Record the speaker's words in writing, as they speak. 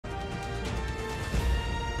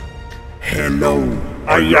Hello,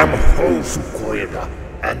 I am Housukoira,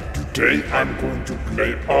 and today I'm going to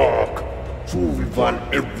play ARK, Survival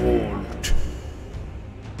Evolved.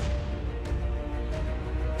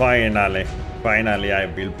 Finally I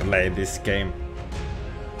will play this game.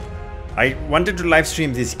 I wanted to live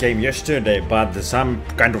stream this game yesterday, but some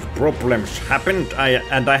kind of problems happened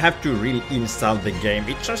and I have to reinstall the game.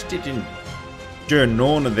 It just didn't turn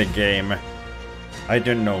on the game. I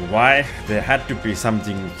don't know why. There had to be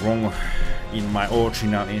something wrong in my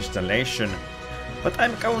original installation. But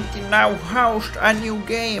I'm going to now host a new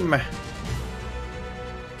game.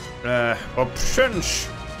 Options.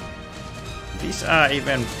 These are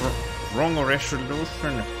even wrong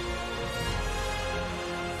resolution.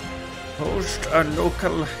 Host a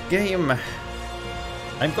local game.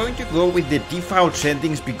 I'm going to go with the default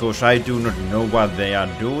settings because I do not know what they are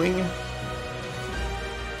doing.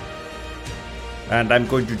 And I'm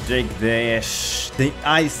going to take the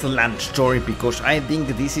Iceland story because I think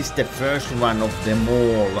this is the first one of them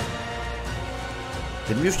all.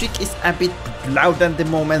 The music is a bit loud at the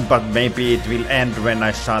moment, but maybe it will end when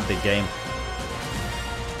I start the game.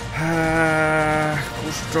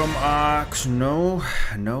 Custom arcs, no.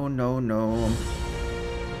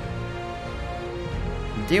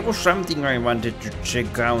 There was something I wanted to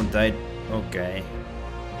check out. Okay.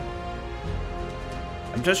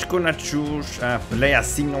 I'm just gonna choose play a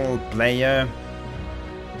single player,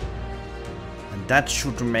 and that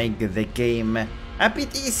should make the game a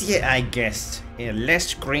bit easier, I guess.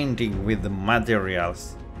 Less grinding with the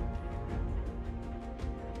materials.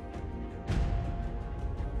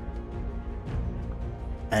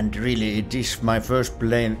 And really, it is my first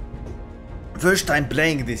time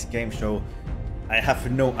playing this game, so I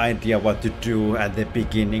have no idea what to do at the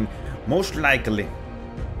beginning. Most likely.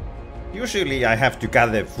 Usually I have to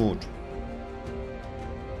gather food.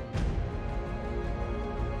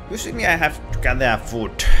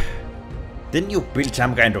 Then you build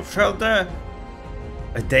some kind of shelter.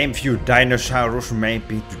 Tame few dinosaurs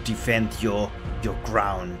maybe to defend your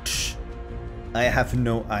ground. I have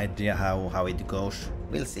no idea how it goes.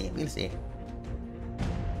 We'll see.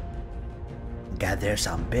 Gather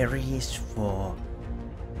some berries for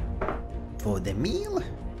the meal?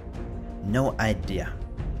 No idea.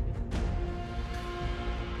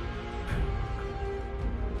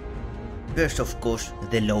 First, of course,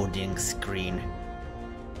 the loading screen.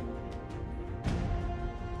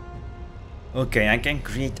 Okay, I can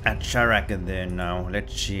create a character there now.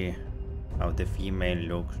 Let's see how the female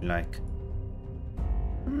looks like.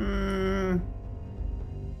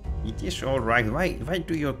 It is alright. Why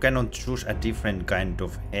do you cannot choose a different kind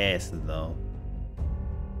of hairs though?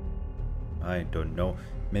 I don't know.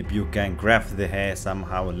 Maybe you can craft the hair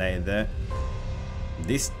somehow later.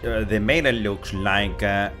 This the male looks like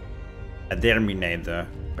a Terminator,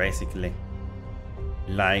 basically.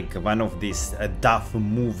 Like one of these tough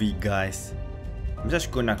movie guys. I'm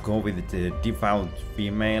just gonna go with the default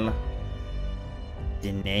female.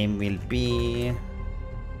 The name will be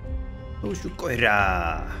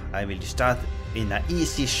Housukoira. I will start in an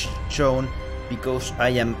easy zone because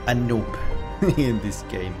I am a noob in this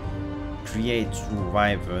game. Create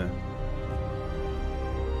survivor.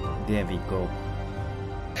 There we go.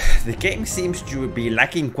 The game seems to be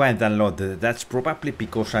lagging quite a lot. That's probably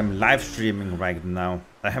because I'm live streaming right now.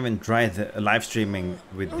 I haven't tried live streaming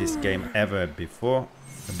with this game ever before,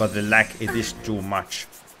 but the lag, it is too much.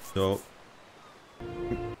 So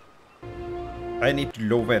I need to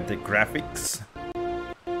lower the graphics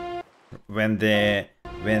when the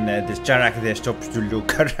character stops to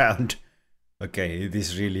look around. Okay, it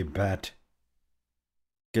is really bad.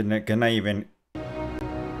 Can I even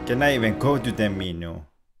go to the menu?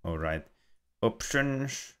 Alright.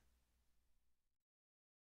 Options.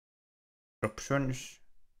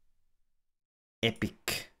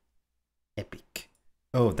 Epic.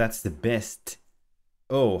 Oh, that's the best.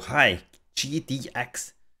 Oh, hi.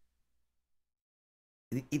 GTX.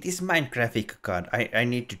 It is my graphic card. I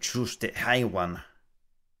need to choose the high one.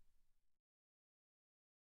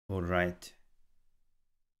 Alright.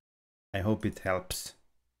 I hope it helps.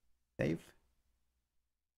 Save.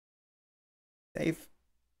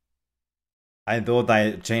 I thought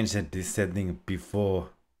I changed this setting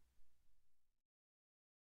before.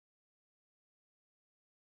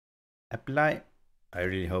 Apply. I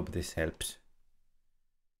really hope this helps.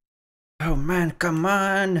 Oh man, come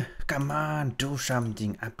on, do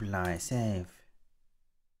something. Apply, save.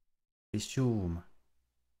 Resume.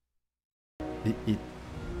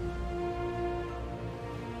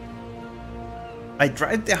 I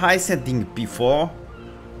tried the high setting before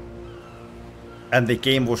and the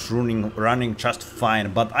game was running just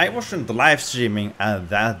fine, but I wasn't live streaming at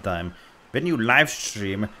that time. when you live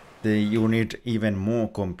stream, you need even more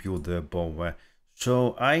computer power.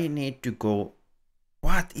 So I need to go.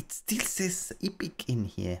 What? It still says Epic in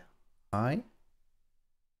here. Hi.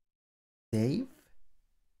 Save.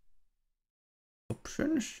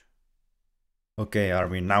 Options. Okay, are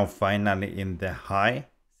we now finally in the high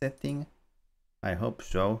setting? I hope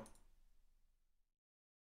so.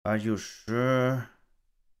 Are you sure?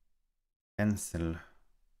 Cancel.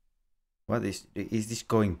 What is this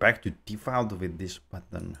going back to default with this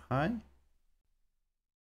button? High?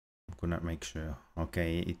 I'm gonna make sure.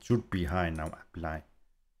 Okay, it should be high now. Apply.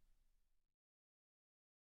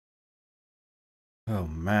 Oh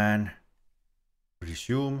man.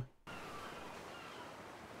 Resume.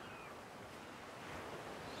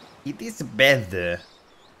 It is better.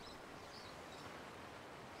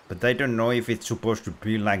 But I don't know if it's supposed to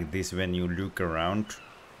be like this when you look around.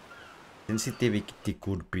 Sensitivity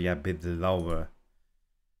could be a bit lower.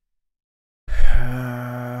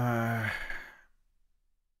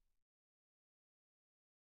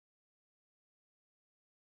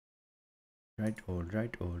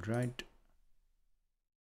 Right, alright.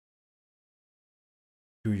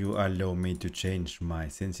 Do you allow me to change my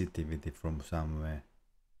sensitivity from somewhere?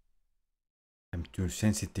 I'm too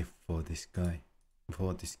sensitive for this guy,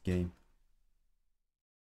 for this game.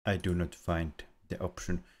 I do not find the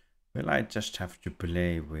option. Well, I just have to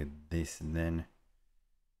play with this then.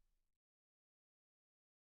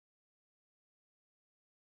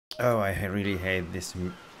 Oh, I really hate this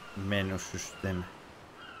menu system.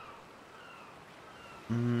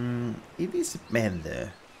 It is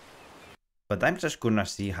better. But I'm just gonna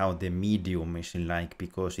see how the medium is like,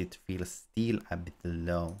 because it feels still a bit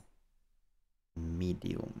low.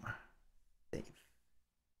 Medium. Save.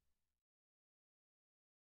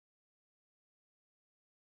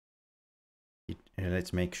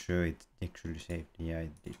 Let's make sure it actually saved. Yeah,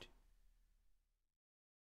 it did.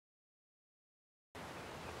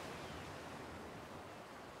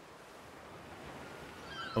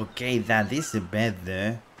 Okay, that is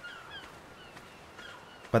better.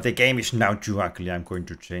 But the game is now too ugly. I'm going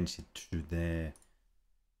to change it to the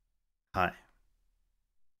high.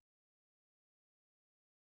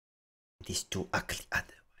 It is too ugly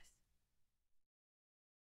otherwise.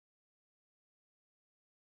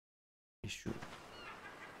 Issue.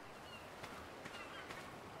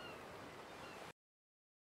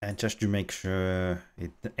 And just to make sure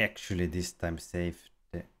it actually this time saved.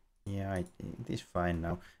 Yeah, it is fine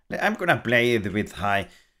now. I'm gonna play it with high.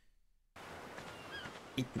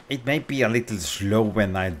 It may be a little slow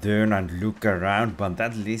when I turn and look around, but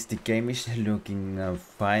at least the game is looking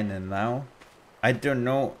fine now. I don't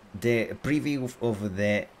know, the preview of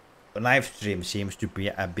the live stream seems to be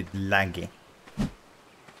a bit laggy.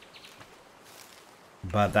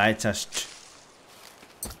 But I just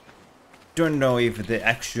don't know if the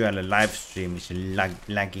actual live stream is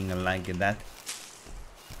lagging like that.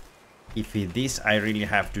 If it is, I really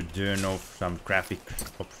have to turn off some graphic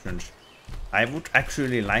options. I would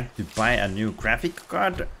actually like to buy a new graphic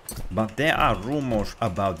card, but there are rumors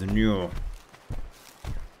about the new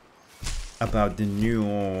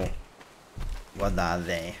what are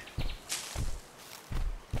they?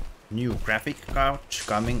 New graphic cards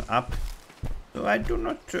coming up. So I do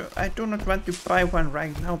not want to buy one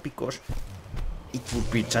right now, because it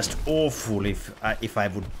would be just awful if I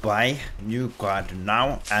would buy new card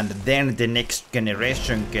now and then the next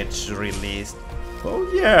generation gets released.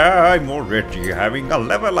 Oh yeah, I'm already having a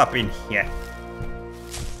level up in here.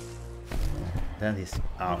 That is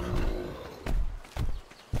awesome.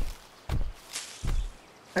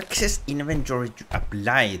 Access inventory to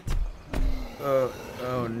apply it.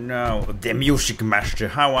 Oh no, the Music Master,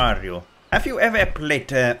 how are you? Have you ever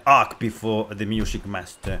played ARK before the Music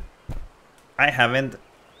Master? I haven't.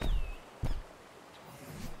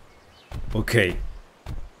 Okay.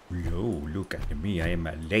 No, look at me, I am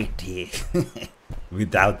a lady.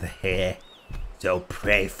 Without the hair. So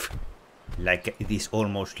brave. Like it is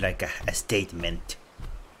almost like a statement.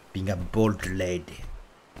 Being a bold lady.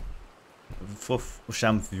 For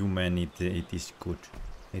some women it is good.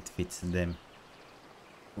 It fits them.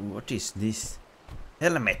 What is this?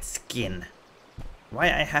 Helmet skin. Why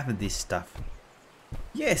I have this stuff?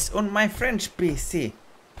 Yes, on my French PC.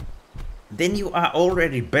 Then you are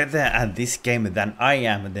already better at this game than I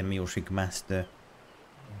am, the Music Master.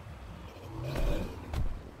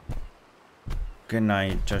 Can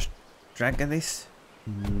I just drag this?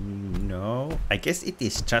 No. I guess it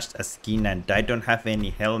is just a skin and I don't have any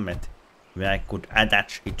helmet where I could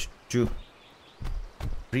attach it to.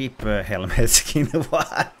 Reaper helmet skin,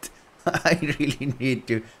 what? I really need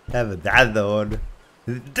to have that on.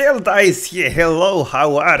 Delta is here. Hello,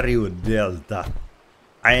 how are you, Delta?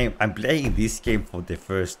 I'm playing this game for the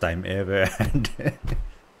first time ever, and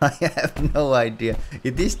I have no idea.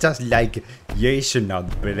 It is just like Jason out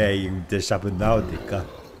playing the Subnautica.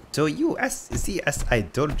 So as I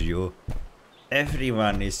told you,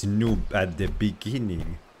 everyone is noob at the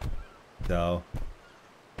beginning. So,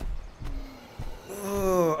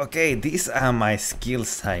 oh, okay, these are my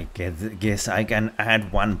skills. I guess I can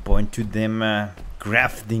add 1 point to them.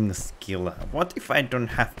 Crafting skill. What if I don't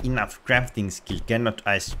have enough crafting skill? Cannot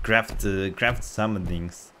I craft some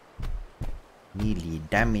things? Melee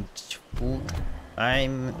damage food.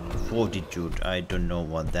 I'm fortitude. I don't know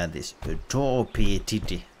what that is.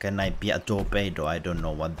 Torpedo. Can I be a torpedo? I don't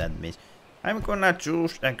know what that means. I'm gonna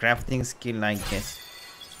choose a crafting skill, I guess.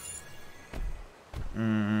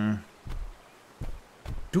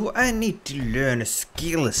 Do I need to learn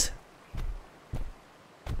skills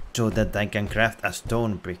so that I can craft a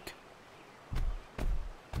stone brick?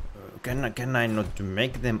 Can I not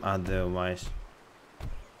make them otherwise?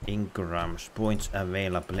 Ingrams, points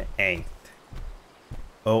available 8.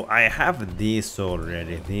 Oh, I have these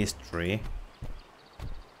already, these 3.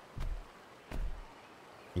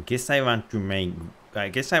 I guess I want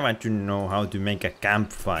to know how to make a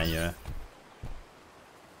campfire.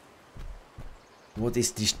 What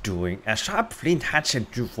is this doing? A sharp flint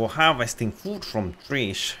hatchet for harvesting food from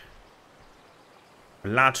trees. A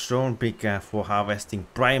large stone picker for harvesting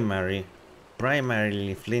primarily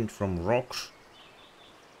flint from rocks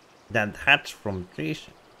that hatch from trees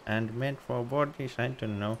and made for bodies. I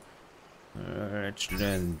don't know. Let's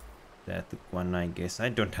learn that one, I guess. I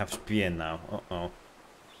don't have spear now. Uh-oh.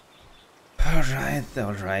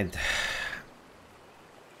 Alright.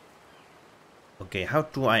 Okay, how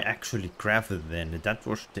do I actually craft it then? That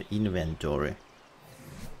was the inventory.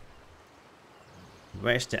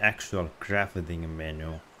 Where's the actual crafting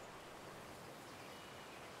menu?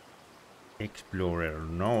 Explorer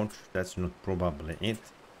notes, that's not probably it.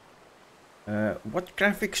 What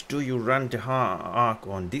graphics do you run the ARK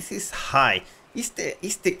on? This is high. Is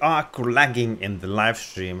the ARK lagging in the live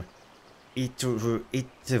stream? It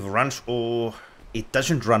runs, or it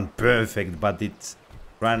doesn't run perfect, but it's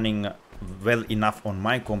running well enough on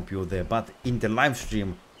my computer. But in the live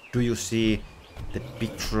stream, do you see the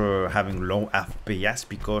picture having low FPS?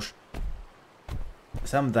 Because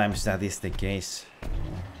sometimes that is the case.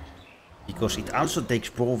 Because it also takes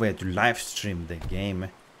power to live stream the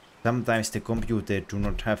game. Sometimes the computer do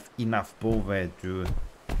not have enough power to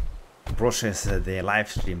process the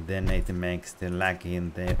live stream, then it makes the lag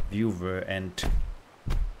in the viewer. And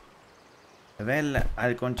well,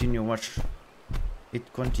 I'll continue to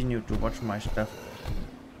watch my stuff.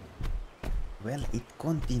 Well, it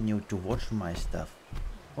continued to watch my stuff.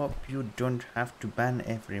 Hope you don't have to ban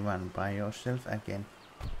everyone by yourself again.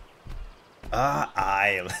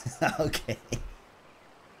 I'll. Okay.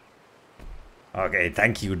 Okay,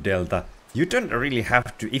 thank you, Delta. You don't really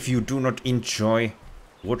have to, if you do not enjoy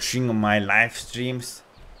watching my live streams,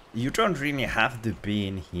 you don't really have to be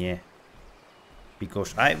in here.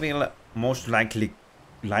 Because I will most likely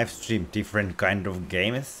live stream different kind of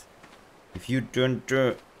games. If you don't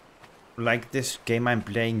like this game I'm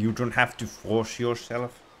playing, you don't have to force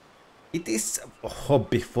yourself. It is a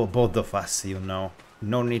hobby for both of us, you know.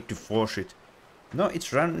 No need to force it. No,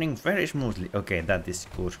 it's running very smoothly. Okay, that is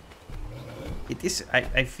good. It is,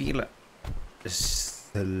 I feel a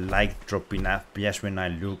slight drop in FPS when I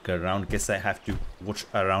look around. Guess I have to watch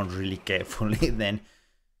around really carefully then.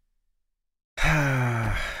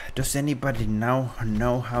 Does anybody now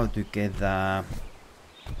know how to get the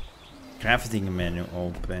crafting menu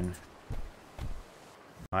open?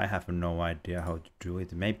 I have no idea how to do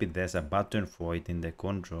it. Maybe there's a button for it in the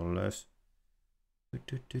controllers.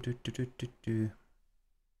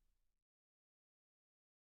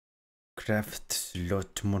 Craft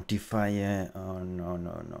slot modifier. Oh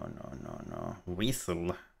no.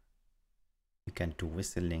 Whistle. You can do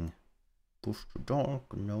whistling. Push to door.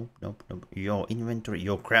 Nope. Your inventory.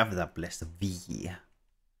 Your craft that plus V.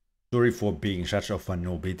 Sorry for being such of a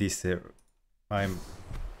noob. It is it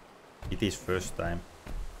is first time.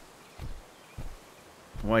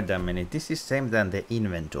 Wait a minute. This is same than the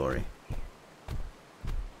inventory.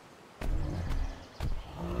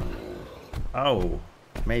 Oh.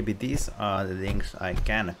 Maybe these are the things I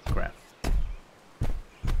can craft.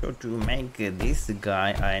 So to make this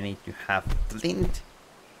guy, I need to have flint,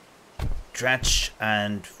 thatch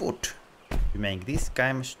and foot. To make this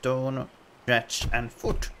guy, stone, thatch and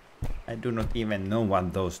foot. I do not even know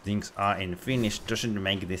what those things are in Finnish. Doesn't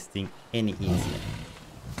make this thing any easier.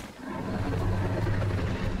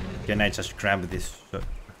 Can I just grab this?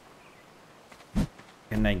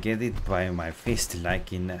 Can I get it by my fist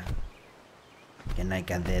like in... Can I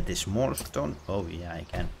gather the small stone? Oh yeah, I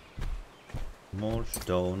can. More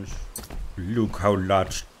stones. Look how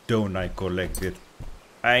large stone I collected.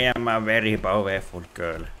 I am a very powerful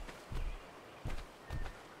girl.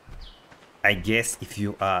 I guess if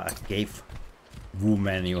you are a cave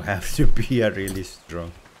woman, you have to be a really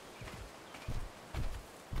strong.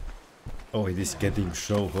 Oh, it is getting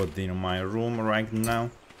so hot in my room right now.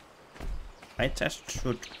 I just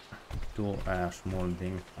should do a small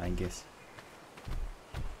thing, I guess.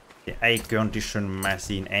 The air condition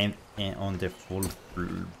machine ain't on the full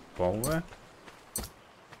power.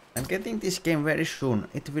 I'm getting this game very soon.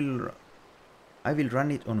 I will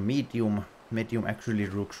run it on medium. Medium actually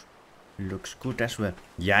looks good as well.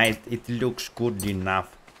 Yeah, it looks good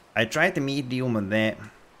enough. I tried the medium. The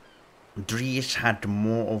trees had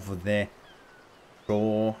more of the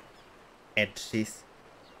raw edges,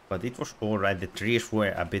 but it was alright. The trees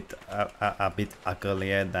were a bit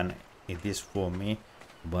uglier than it is for me,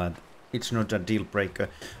 but it's not a deal breaker.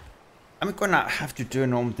 I'm gonna have to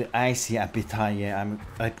turn on the IC a bit higher. I'm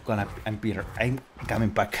coming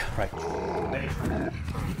back right.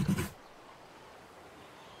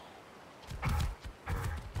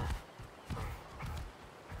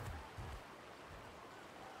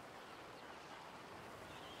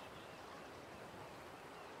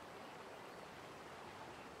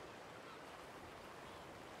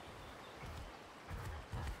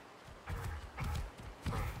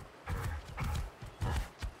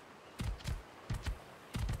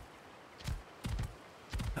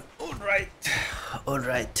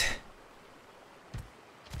 Alright.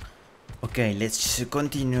 Okay, let's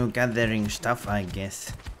continue gathering stuff, I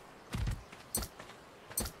guess.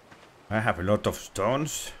 I have a lot of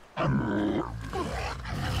stones.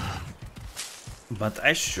 But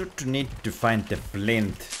I should need to find the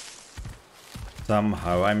flint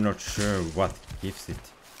somehow. I'm not sure what gives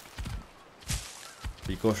it.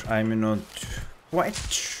 Because I'm not quite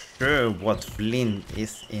sure what flint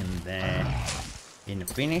is in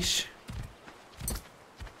Finnish.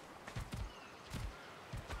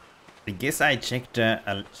 I guess I checked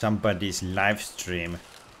somebody's live stream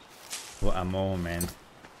for a moment,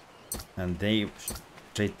 and they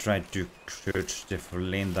tried to search the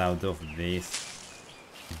flint out of these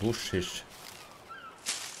bushes.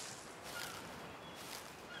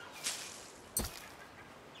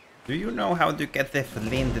 Do you know how to get the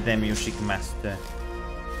flint, the music master?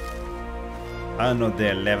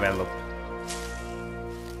 Another level up.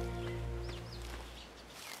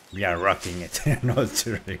 We are rocking it. Not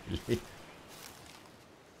really.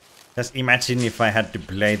 Just imagine if I had to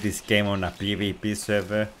play this game on a PvP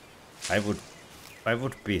server. I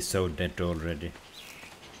would be so dead already.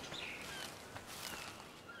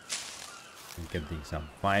 I'm getting some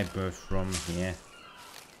fibers from here.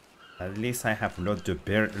 At least I have lot of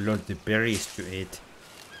berries to eat.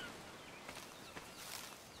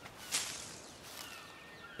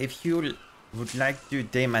 If you would like to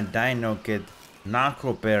tame a dino, get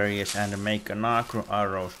narco berries and make narco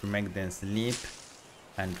arrows to make them sleep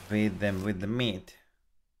and feed them with the meat.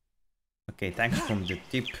 Okay, thanks for the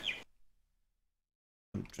tip.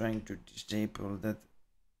 I'm trying to disable that.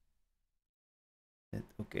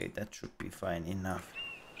 Okay, that should be fine enough.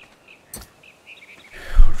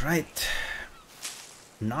 Alright.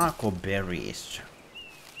 Narco berries.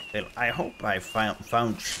 Well, I hope I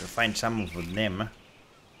find some of them.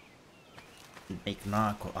 Make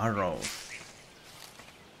narco arrows.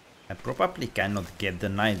 I probably cannot get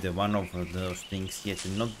neither one of those things yet,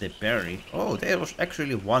 not the berry. Oh, there was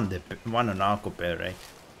actually one narco berry.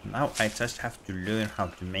 Now I just have to learn how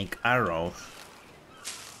to make arrows.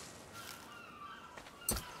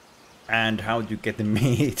 And how to get the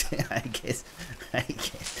meat. I guess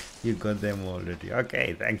you got them already.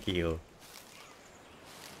 Okay, thank you.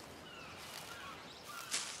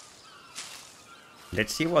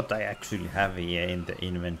 Let's see what I actually have here in the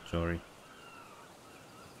inventory.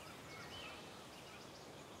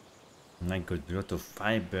 I got a lot of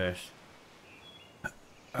fibers.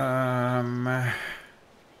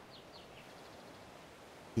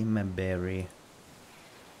 Berry.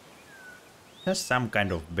 Just some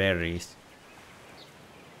kind of berries.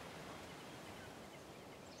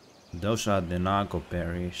 Those are the narco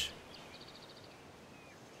berries.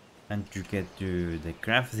 And to get to the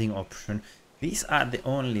crafting option, these are the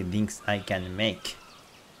only things I can make.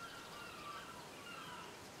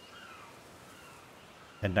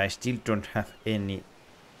 And I still don't have any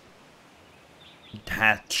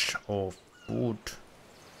thatch or food.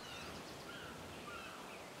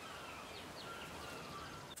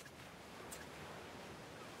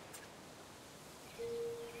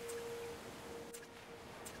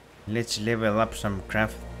 Let's level up some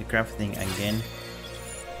crafting again.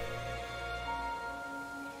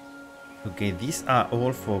 Okay, these are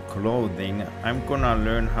all for clothing. I'm gonna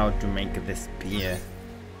learn how to make the spear.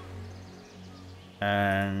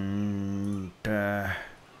 And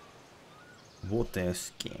water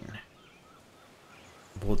skin.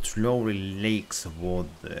 But slowly leaks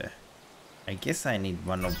water. I guess I need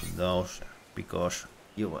one of those because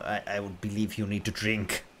I would believe you need to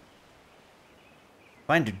drink.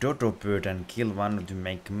 Find a dodo bird and kill one to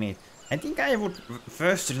make meat. I think I would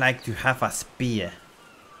first like to have a spear.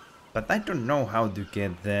 But I don't know how to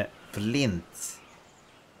get the flints.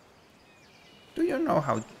 Do you know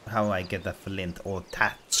how I get a flint or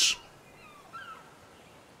thatch?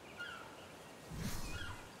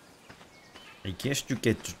 I guess to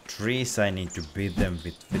get to trees I need to beat them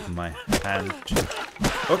with my hand.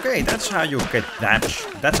 Okay, that's how you get thatch.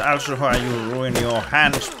 That's also how you ruin your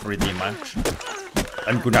hands pretty much.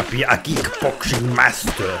 I'm gonna be a kickboxing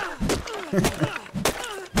master.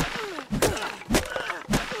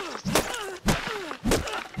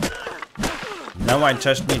 Now I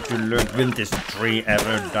just need to learn, will this tree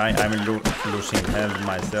ever die? I'm losing health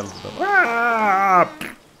myself. Ah!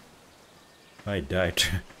 I died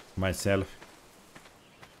myself.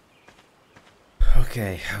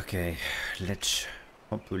 Okay, let's...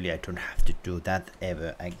 Hopefully I don't have to do that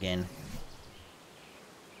ever again.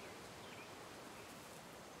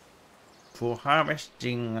 For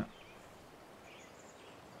harvesting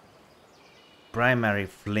primary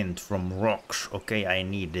flint from rocks, okay, I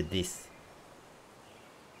needed this.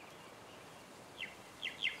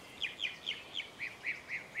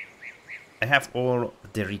 I have all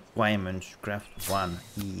the requirements to craft one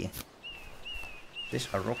here. There's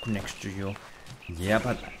a rock next to you. Yeah,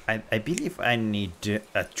 but I believe I need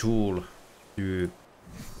a tool to...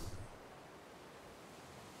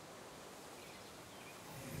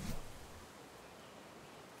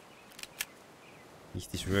 Is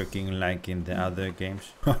this working like in the other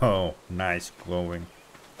games? Oh, nice glowing.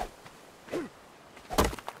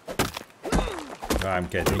 I'm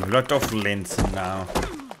getting a lot of lints now.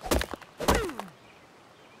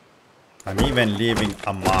 I'm even leaving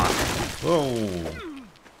a mark. Whoa!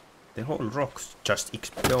 The whole rock just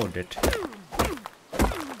exploded.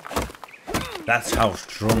 That's how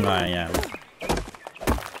strong I am.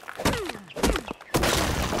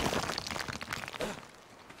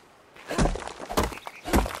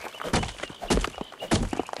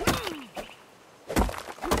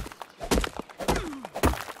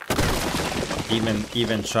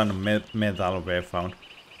 Even some metal were found.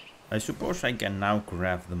 I suppose I can now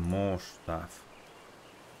craft more stuff.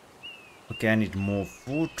 Okay, I need more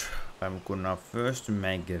food. I'm gonna first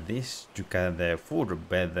make this to get the food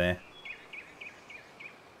better.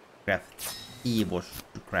 Craft Evos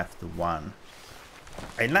to craft one.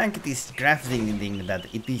 I like this crafting thing that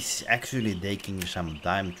it is actually taking some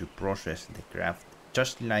time to process the craft.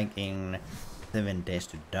 Just like in 7 Days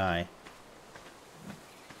to Die.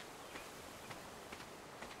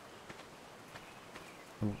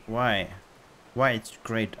 Why? Why it's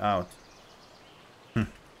grayed out?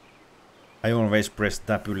 I always press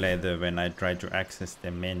tabulator when I try to access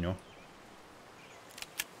the menu.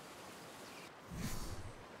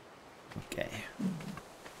 Okay.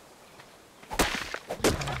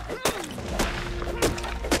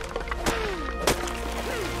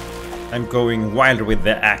 I'm going wild with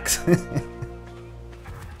the axe.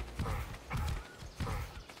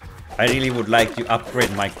 I really would like to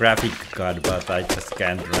upgrade my graphic card, but I just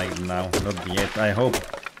can't right now. Not yet. I hope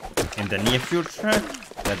in the near future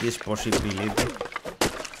that is possibility.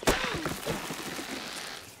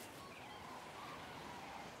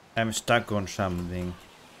 I'm stuck on something.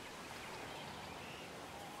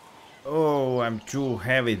 Oh, I'm too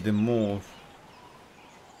heavy to move.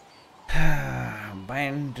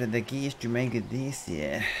 Bind the keys to make it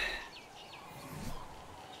easier.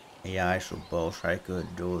 Yeah, I suppose I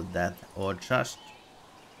could do that, or just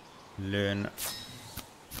learn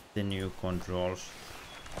the new controls.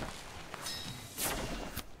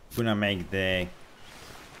 Gonna make the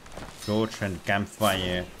torch and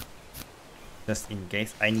campfire just in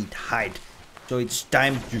case I need hide. So it's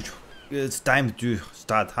time to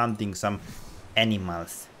start hunting some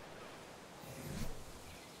animals.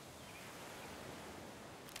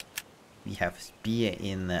 We have spear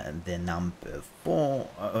in the number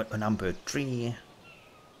 3.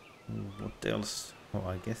 What else? Oh,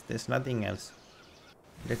 I guess there's nothing else.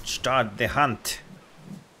 Let's start the hunt.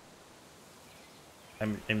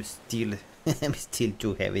 I'm still I'm still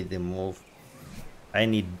too heavy to move. I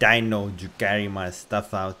need Dino to carry my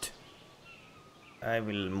stuff out. I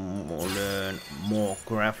will learn more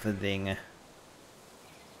crafting.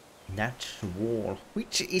 That's wall.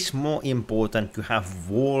 Which is more important, to have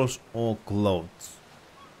walls or clothes?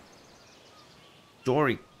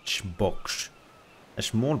 Storage box. A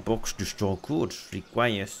small box to store goods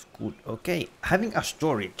requires good. Okay, having a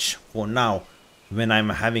storage for now when I'm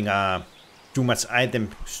having too much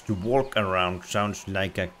items to walk around sounds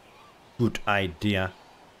like a good idea.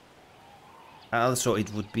 Also,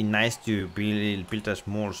 it would be nice to build a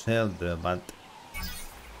small shelter, but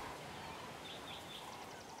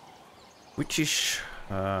which is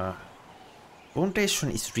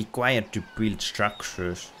foundation is required to build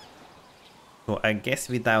structures. So I guess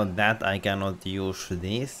without that I cannot use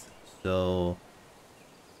this. So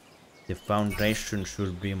the foundation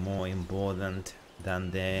should be more important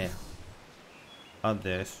than the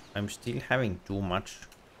others. I'm still having too much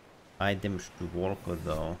items to work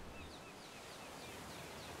though.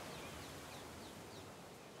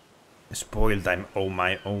 Spoil time. Oh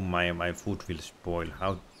my, my food will spoil.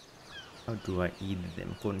 How do I eat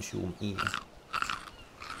them? Consume, eat.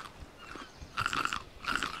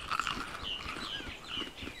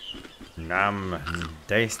 Nom,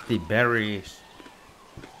 tasty berries.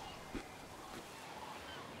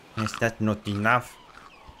 Is that not enough?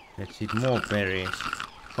 Let's eat more berries.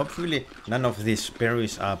 Hopefully none of these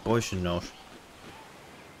berries are poisonous.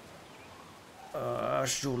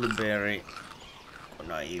 Soulberry.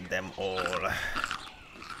 Gonna eat them all.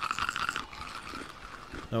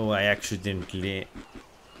 No, I accidentally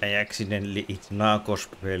ate Narcos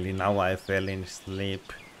belly. Now I fell in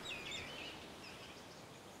sleep.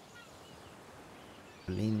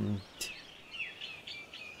 Flint.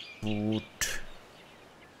 Food.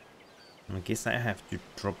 I guess I have to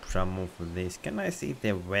drop some of this. Can I see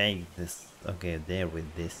the way this? Okay, there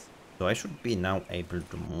with this. So I should be now able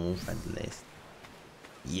to move at least.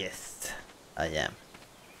 Yes, I am.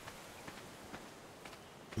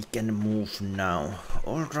 We can move now.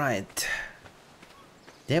 Alright.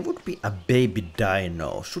 There would be a baby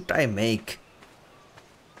dino. Should I make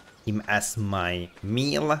him as my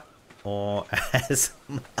meal or as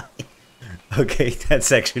my... Okay,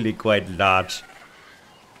 that's actually quite large.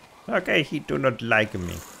 Okay, he do not like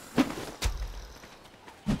me.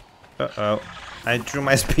 Uh-oh. I threw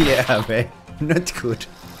my spear away. Not good.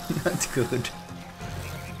 Not good.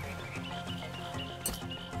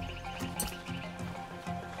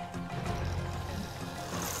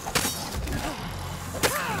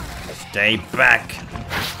 Stay back.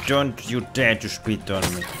 Don't you dare to spit on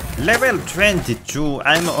me. Level 22.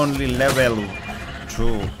 I'm only level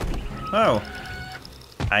 2. Oh.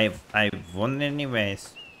 I've won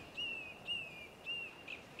anyways.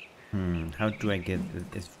 How do I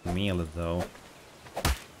get this meal though?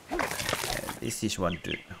 This is what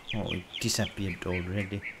to... Oh, it disappeared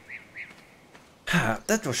already.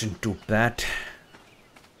 That wasn't too bad.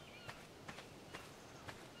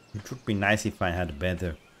 It would be nice if I had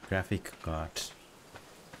better graphic cards.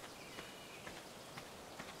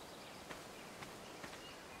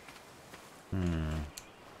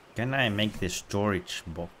 Can I make the storage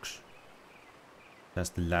box?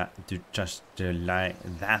 Just like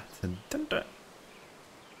that.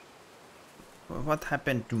 What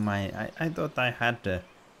happened to my... I thought I had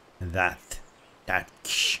that.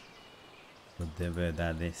 Whatever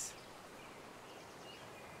that is.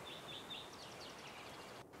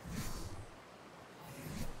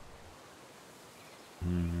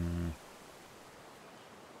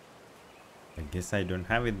 I guess I don't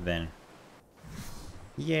have it then.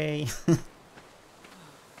 Yay!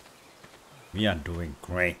 We are doing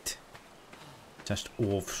great. Just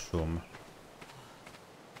awesome.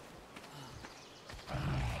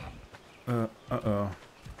 Uh-oh.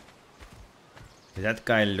 That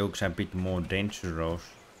guy looks a bit more dangerous.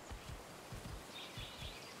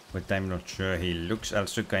 But I'm not sure. He looks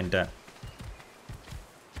also kinda...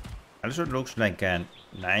 Also looks like a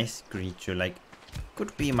nice creature. Like,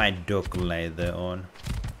 could be my dog later on.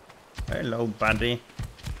 Hello, buddy.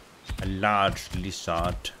 A large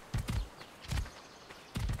lizard.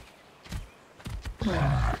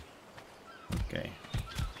 Okay.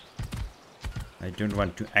 I don't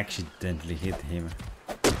want to accidentally hit him.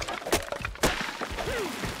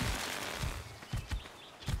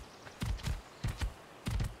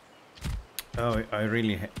 Oh,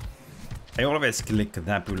 I always click the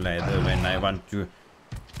tabulator when I want to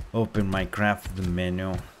open my craft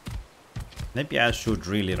menu. Maybe I should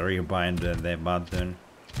really rebind the button.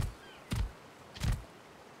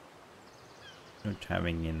 Not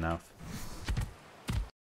having enough.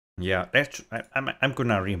 Yeah, I'm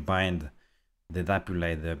gonna rebind the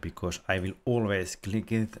tabulator because I will always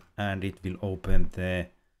click it and it will open the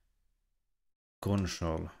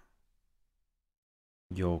console.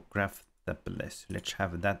 Your craft stabilizer. Let's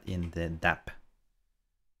have that in the DAP.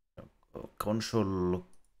 Console,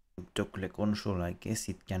 toggle console, I guess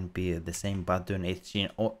it can be the same button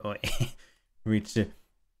which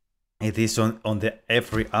it is on the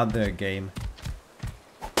every other game.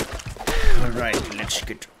 Alright, let's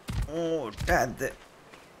get that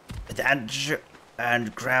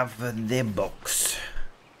and grab the box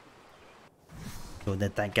so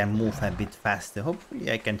that I can move a bit faster.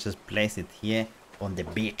 Hopefully I can just place it here on the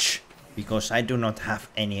beach because I do not have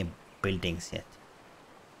any buildings yet.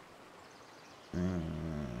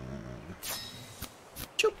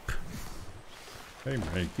 Choop. I'm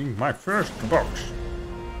making my first box.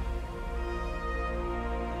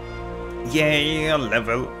 Yay,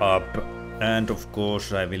 level up. And of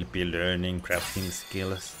course I will be learning crafting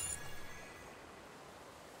skills.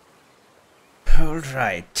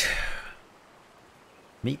 Alright.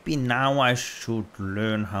 Maybe now I should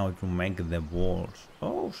learn how to make the walls.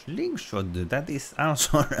 Oh, slingshot, that is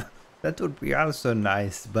also that would be also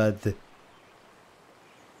nice, but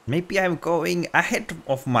maybe I'm going ahead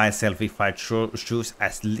of myself if I choose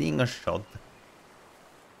a slingshot.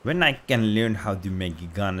 When I can learn how to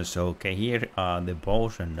make guns. Okay, here are the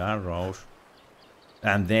bows and arrows.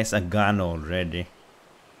 And there's a gun already.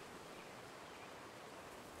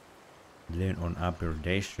 Learn on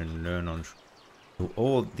upgradation, learn on... So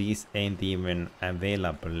all these ain't even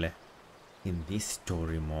available in this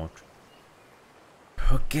story mode.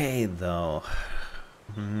 Okay though.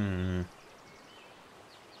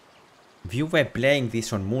 If you were playing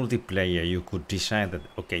this on multiplayer, you could decide that,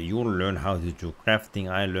 okay, you'll learn how to do crafting,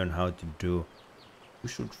 I learn how to do... We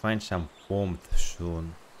should find some warmth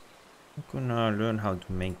soon. I'm gonna learn how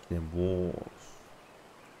to make the walls.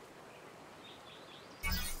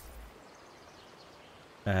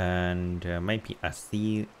 And maybe a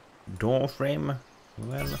steel door frame.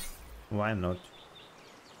 Well, why not?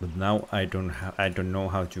 But now I don't know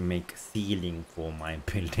how to make ceiling for my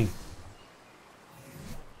building.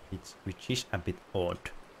 Which is a bit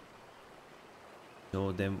odd.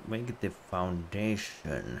 So then make the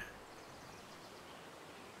foundation.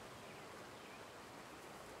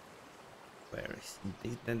 Where is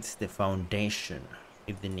it? That's the foundation.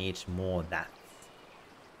 It needs more of that.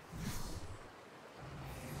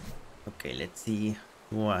 Okay, let's see.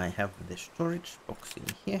 Do I have the storage box in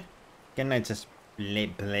here? Can I just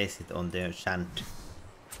place it on the sand?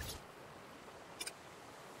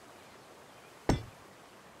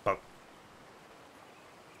 Oh.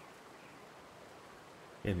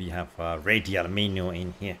 Okay, we have a radial menu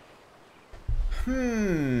in here.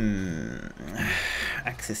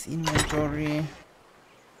 Access inventory.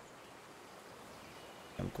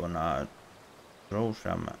 I'm gonna throw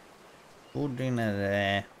some food in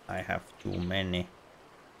there. I have too many.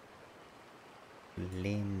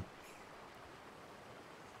 Limp.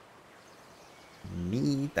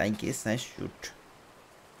 Meat, I guess I should.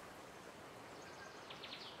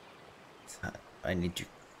 I need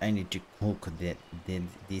to cook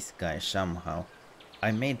this guy somehow.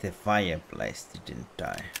 I made a fireplace, didn't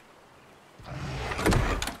I?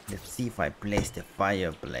 Let's see if I place the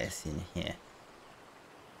fireplace in here.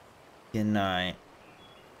 Can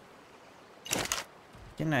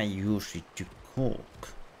I use it to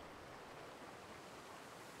cook?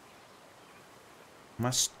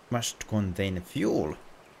 Must contain fuel.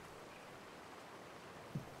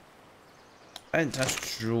 I just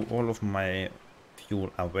threw all of my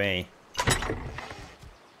fuel away.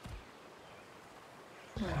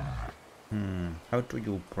 How do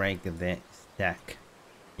you break the stack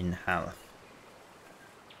in half?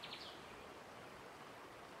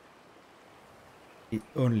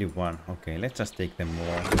 Only one. Okay, let's just take them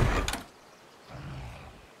all.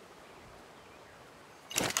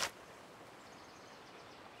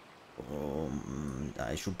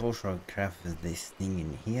 I suppose I'll craft this thing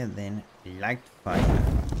in here then. Light fire.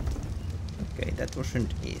 Okay, that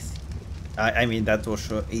wasn't easy. I mean, that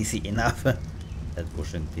was easy enough. That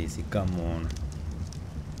wasn't easy, come on.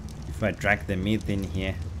 If I drag the meat in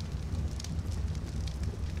here,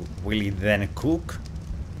 will it then cook?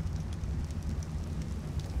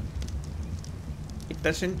 It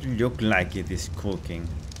doesn't look like it is cooking.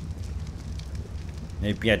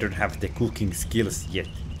 Maybe I don't have the cooking skills yet.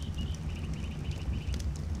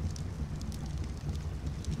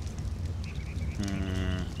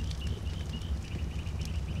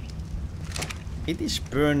 It is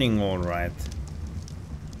burning all right.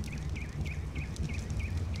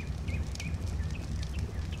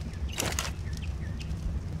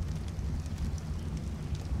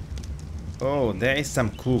 Oh, there is some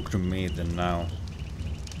cooked meat now.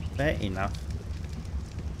 Fair enough.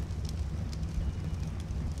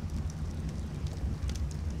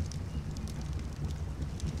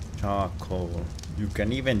 Charcoal. You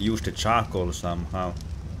can even use the charcoal somehow.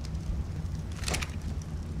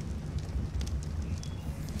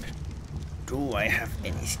 Do I have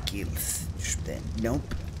any skills?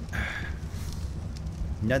 Nope.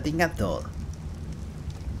 Nothing at all.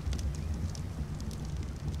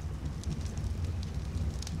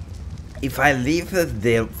 If I leave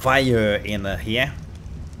the fire in here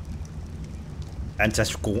and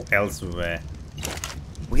just go elsewhere,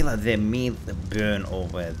 will the meat burn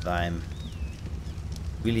over time?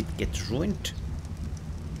 Will it get ruined?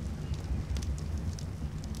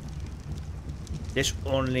 There's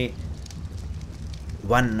only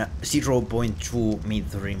 0.2 meat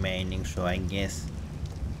remaining, so I guess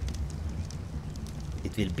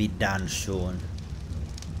it will be done soon.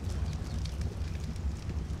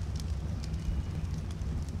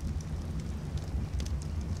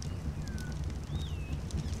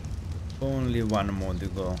 Only one more to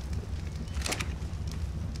go.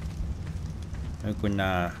 I'm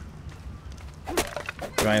gonna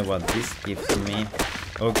try what this gives me.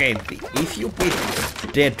 Okay, if you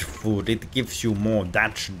eat dead food, it gives you more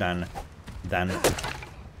damage than.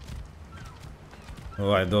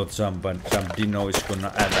 Oh, I thought some dino is gonna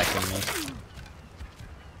attack me.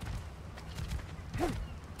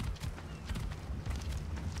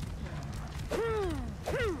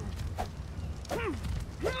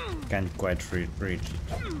 Can't quite reach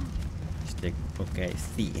it. Okay,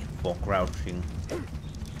 C for crouching.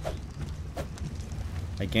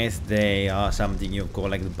 I guess they are something you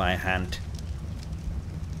collect by hand.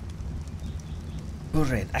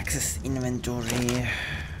 Alright, access inventory.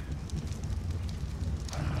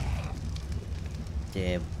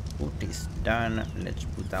 The food is done. Let's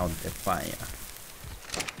put out the fire.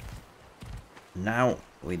 Now,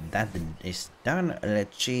 with that is done,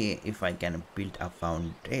 let's see if I can build a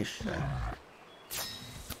foundation.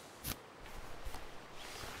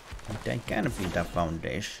 And I can build a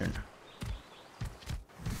foundation.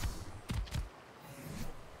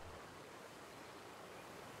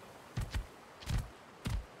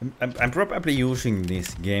 I'm probably using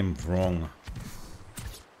this game wrong,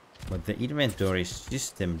 but the inventory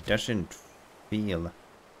system doesn't feel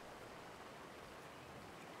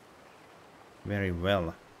very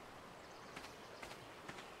well.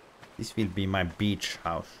 This will be my beach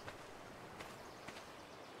house,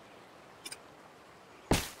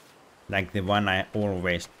 like the one I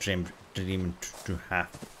always dreamed to have.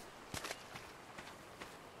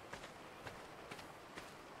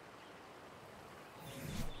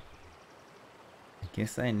 I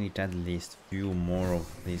guess I need at least few more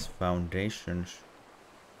of these foundations.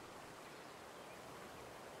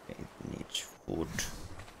 Okay, it needs food.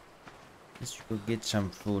 Let's go get some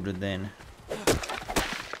food then.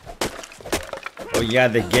 Oh yeah,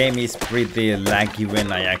 the game is pretty laggy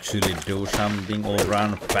when I actually do something or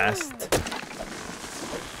run fast.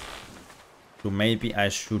 So maybe I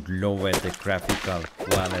should lower the graphical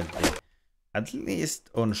quality, at least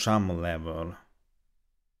on some level.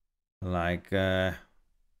 Like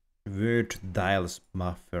word dials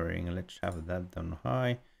buffering, let's have that on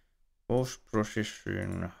high. Post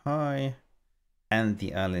processing high.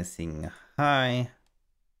 Anti-aliasing high.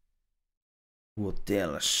 What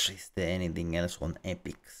else? Is there anything else on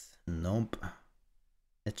epics? Nope.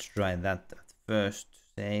 Let's try that at first.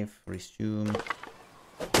 Save, resume.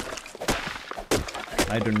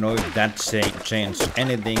 I don't know if that changed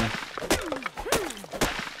anything.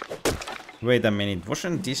 Wait a minute,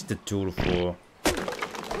 wasn't this the tool for...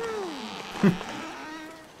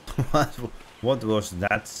 what was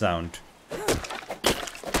that sound?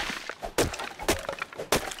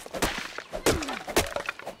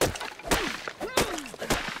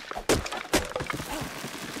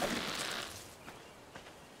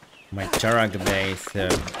 My character is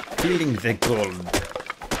feeling the gold.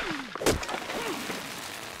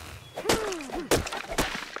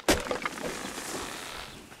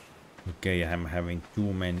 Okay, I'm having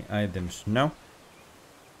too many items now.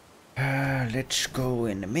 Let's go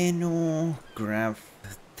in the menu, craft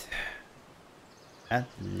at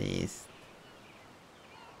least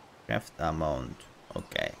craft amount.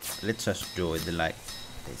 Okay, let's just do it like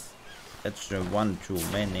this. That's one too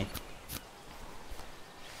many.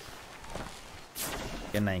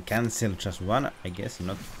 Can I cancel just one? I guess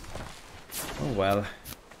not. Oh well.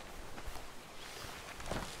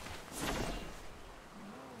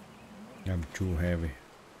 I'm too heavy.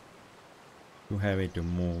 Too heavy to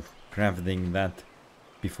move. Crafting that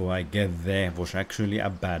before I get there was actually a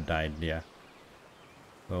bad idea.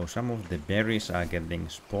 So some of the berries are getting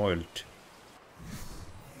spoiled.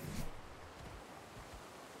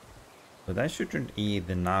 But I shouldn't eat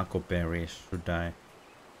the narco berries, should I?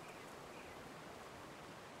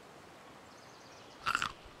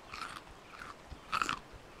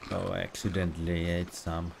 Oh, I accidentally ate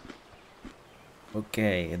some.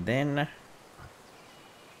 Okay, then...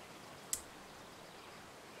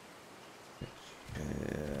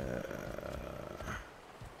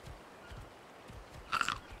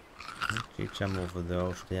 Take some of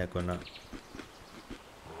those, they are gonna...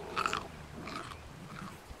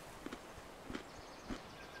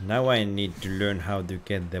 Now I need to learn how to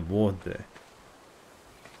get the water.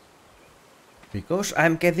 Because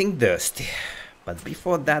I'm getting thirsty. But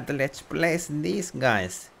before that, let's place these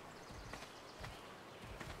guys.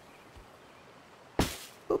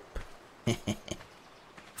 Oop.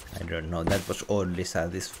 I don't know, that was oddly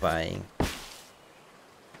satisfying.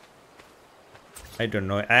 I don't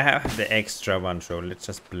know, I have the extra one, so let's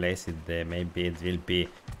just place it there. Maybe it will be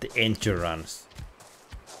the entrance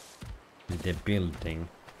to the building.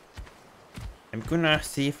 I'm gonna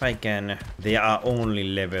see if I can... They are only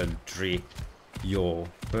level 3. Yo,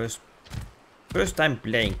 first time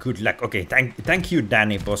playing, good luck. Okay, thank you,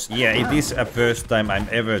 Danny boss. Yeah, it is a first time I'm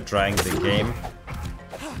ever trying the game.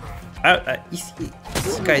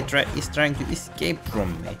 This guy is trying to escape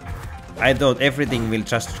from me. I thought everything will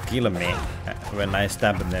just kill me when I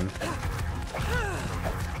stab them.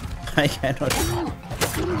 I cannot...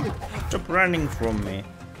 Stop running from me.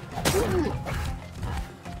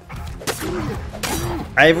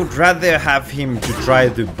 I would rather have him to try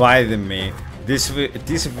to bite me. This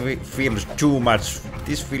feels too much.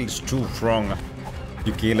 This feels too strong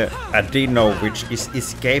to kill a dino which is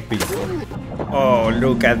escaping. Oh,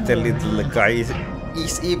 look at the little guy.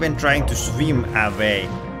 He's even trying to swim away.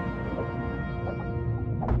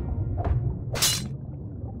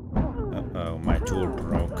 Uh-oh, my tool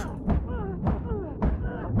broke.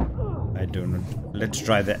 I don't know. Let's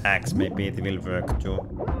try the axe. Maybe it will work too.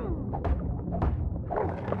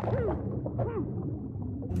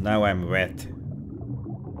 Now I'm wet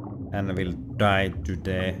and will die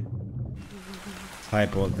today.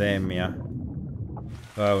 Hypothermia.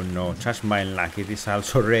 Oh no, just my luck, it is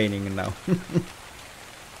also raining now.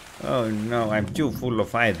 Oh no, I'm too full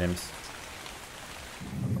of items.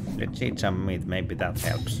 Let's eat some meat, maybe that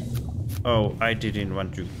helps. Oh, I didn't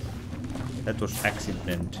want to... That was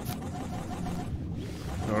accident.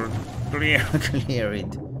 Or clear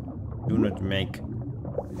it. Do not make...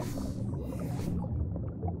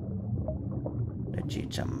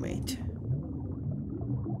 Eat some meat.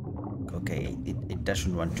 Okay, it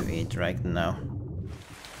doesn't want to eat right now.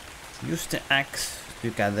 Use the axe to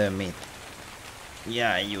gather meat.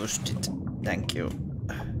 Yeah, I used it. Thank you.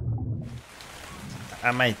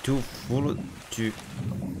 Am I too full to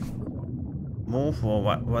move or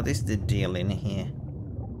what? What is the deal in here?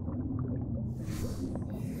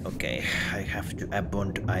 Okay, I have to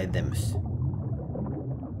abandon items.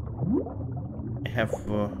 I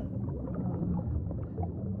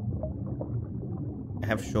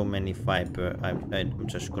have so many fiber, I'm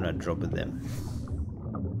just gonna drop them.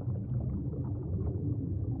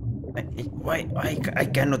 Why I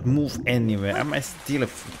cannot move anywhere? Am I still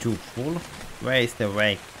too full? Where is the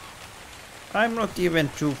way? I'm not even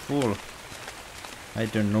too full. I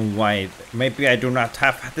don't know why. Maybe I do not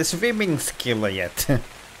have the swimming skill yet.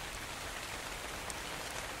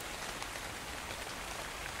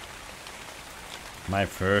 My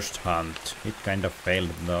first hunt. It kind of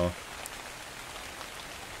failed though.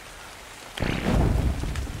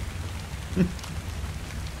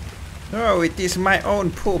 Oh, it is my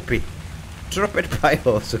own poopy. Drop it by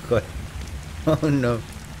also God. Oh no.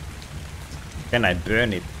 Can I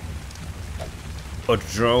burn it? Or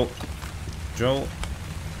throw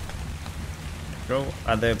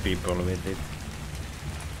other people with it?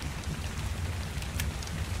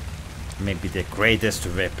 Maybe the greatest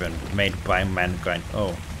weapon made by mankind.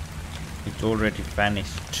 Oh, it already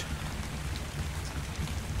vanished.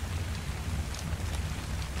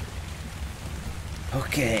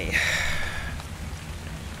 Okay.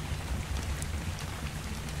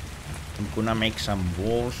 I'm gonna make some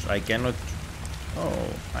walls. I cannot... Oh,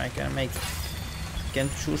 I can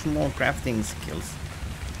choose more crafting skills.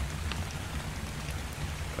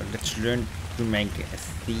 But let's learn to make a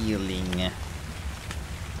ceiling.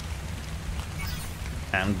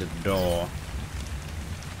 And the door.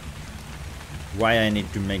 Why I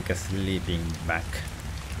need to make a sleeping bag?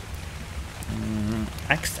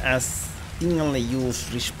 Acts as single use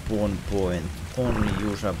respawn point, only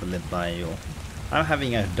usable by you. I'm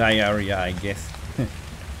having a diarrhea, I guess.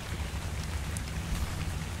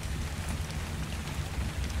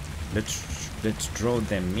 Let's throw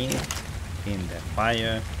the meat in the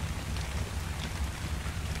fire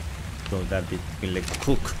so that it will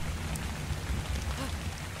cook.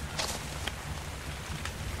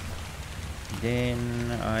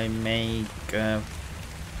 Then I make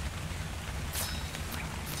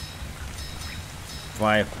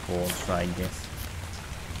 5 walls, I guess.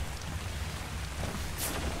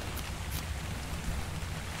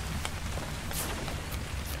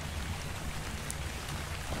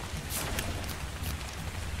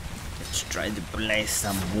 Let's try to place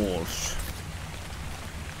some walls.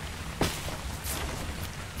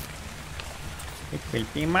 It will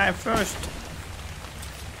be my first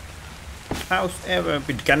house ever,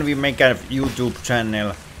 but can we make a YouTube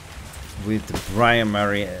channel with the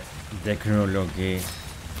primary technology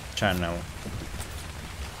channel?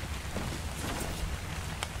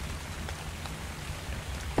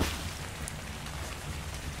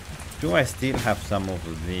 Do I still have some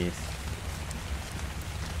of these?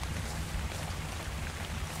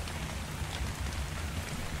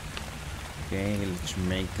 Okay, let's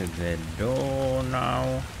make the door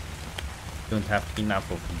now. Don't have enough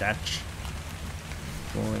of that.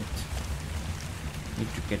 Wait.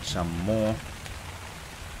 Need to get some more.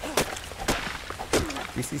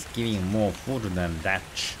 This is giving more food than that.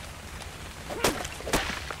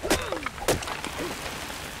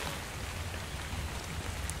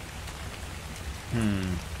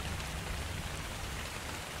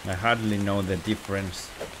 I hardly know the difference.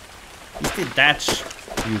 Is the thatch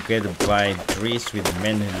you get by trees with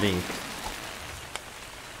many leaves?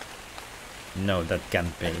 No, that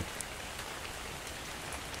can't be.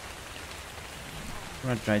 I'm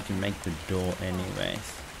gonna try to make the door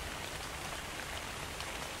anyways.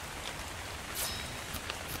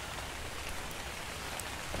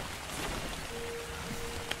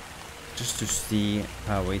 Just to see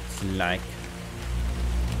how it's like.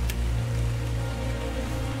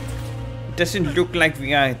 It doesn't look like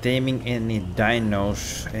we are taming any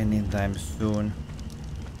dinos anytime soon.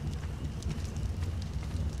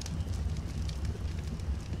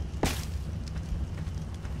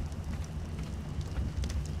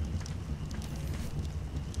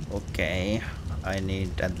 Okay, I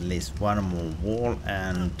need at least one more wall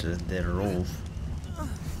and the roof.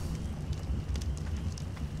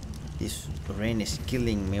 This rain is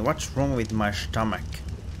killing me. What's wrong with my stomach?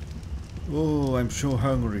 Oh, I'm so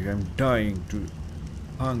hungry. I'm dying to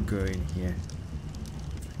hunger in here.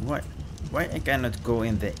 What? Why I cannot go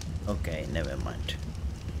in the... Okay, never mind.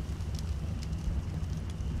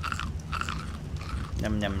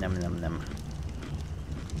 Num num num num num.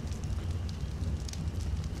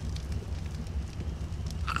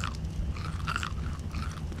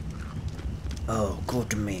 Oh,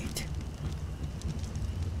 good meat.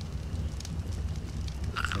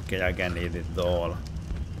 Okay, I can eat it all.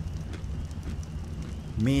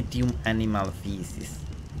 Medium animal feces.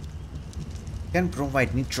 Can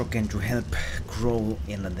provide nitrogen to help grow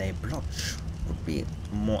in their plots. Would be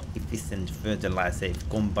more efficient fertilizer if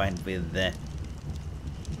combined with the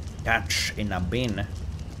catch in a bin.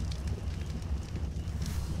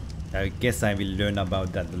 I guess I will learn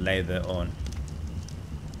about that later on.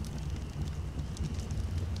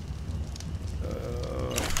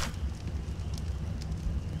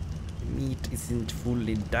 Meat isn't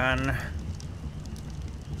fully done.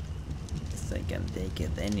 Guess I can take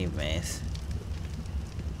it anyways.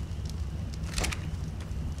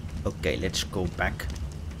 Okay, let's go back,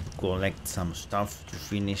 collect some stuff to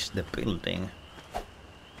finish the building.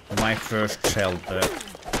 My first shelter.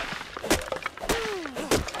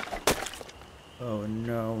 Oh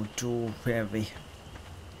no, too heavy.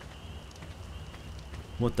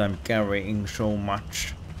 What I'm carrying so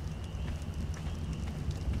much.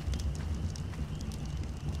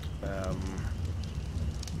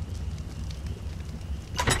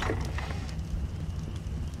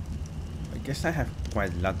 I guess I have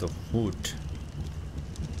quite a lot of food.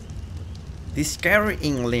 This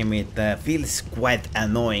carrying limit feels quite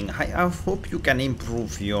annoying. I hope you can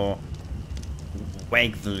improve your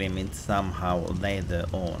weight limit somehow later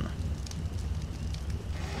on.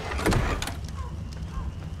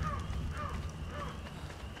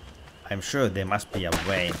 I'm sure there must be a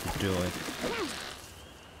way to do it.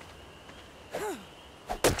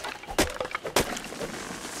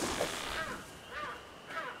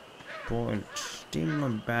 Boiled steamer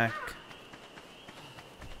back.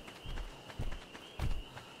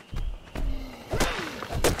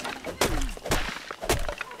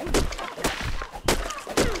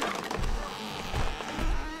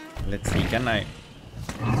 Let's see, can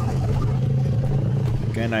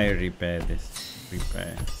I repair this?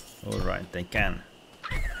 Repair. Alright, I can.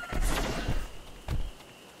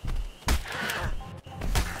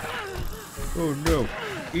 Oh no,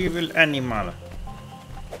 evil animal.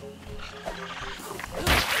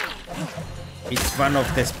 It's one of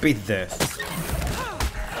the spitters.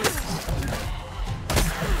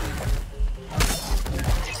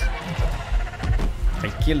 I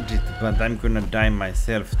killed it, but I'm gonna die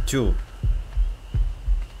myself too.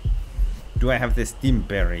 Do I have the stim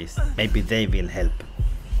berries? Maybe they will help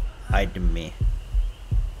hide me.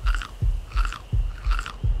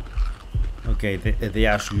 Okay, they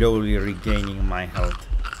are slowly regaining my health.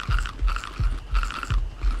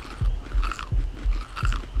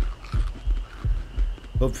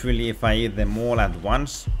 Hopefully if I eat them all at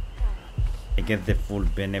once, I get the full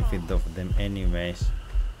benefit of them anyways.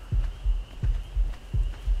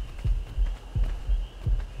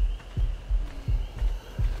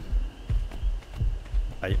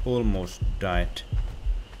 I almost died.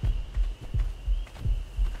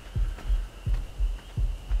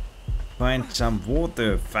 Find some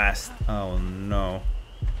water fast. Oh no.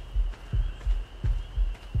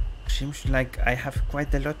 Seems like I have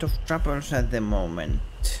quite a lot of troubles at the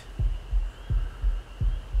moment.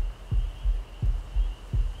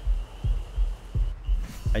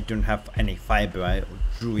 I don't have any fiber, I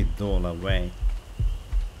threw it all away.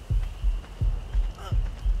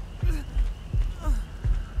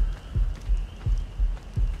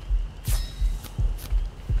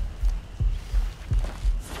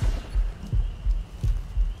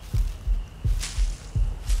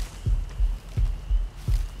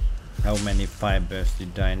 How many fibers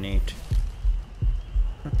did I need?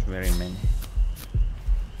 Not very many.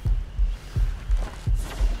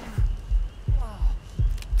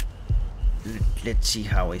 Let's see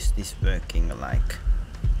how is this working like.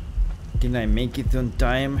 Can I make it on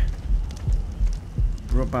time?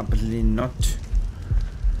 Probably not.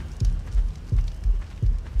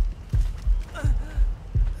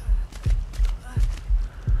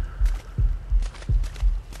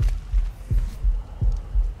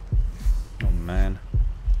 Oh man,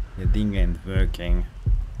 the thing ain't working.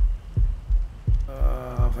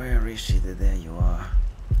 Where is it? There you are.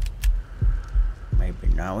 Maybe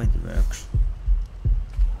now it works.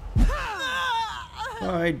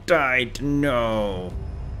 I died, no.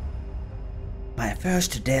 My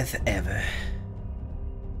first death ever.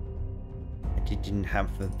 I didn't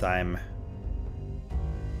have the time.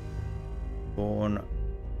 Spawn.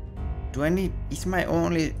 Do I need... Is my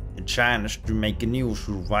only chance to make a new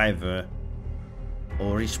survivor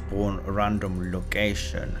or respawn a random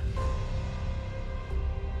location?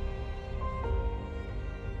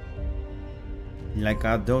 Like,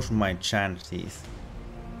 are those my chances?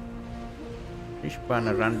 Respawn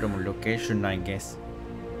a random location, I guess.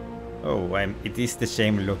 Oh, it is the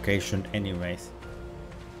same location anyways.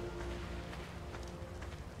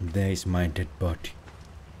 There is my dead body.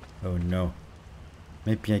 Oh no.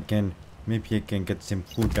 Maybe I can get some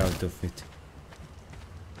food out of it.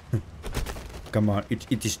 Come on,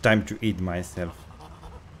 it is time to eat myself.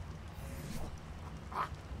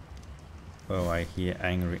 Oh, I hear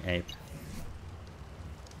angry ape.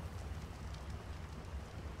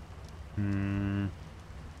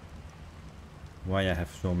 Why I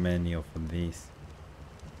have so many of these?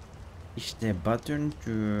 Is there a button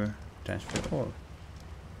to transfer all?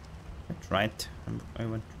 That's right. I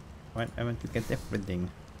want to get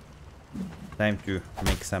everything. Time to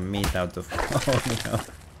make some meat out of. Oh no!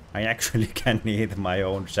 I actually can eat my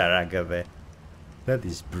own Saraga there. That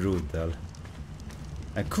is brutal.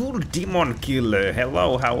 A cool demon killer.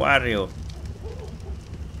 Hello, how are you?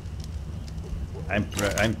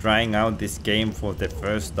 I'm trying out this game for the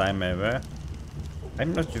first time ever.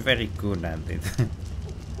 I'm not very good at it.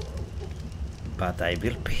 But I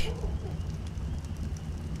will be.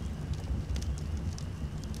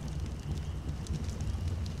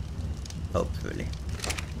 Hopefully.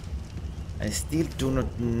 I still do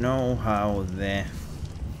not know how the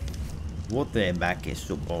water back is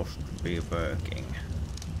supposed to be working.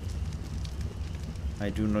 I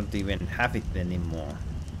do not even have it anymore.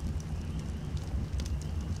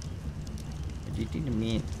 I didn't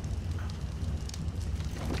mean...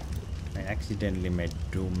 I accidentally made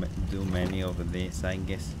too many of these, I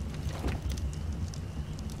guess.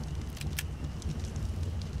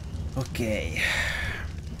 Okay.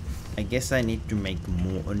 I guess I need to make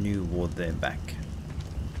more new water back.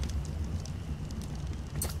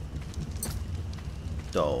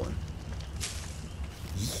 So,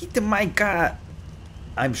 eat my god.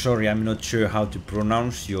 I'm sorry, I'm not sure how to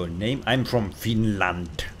pronounce your name. I'm from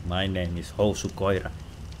Finland. My name is Housukoira.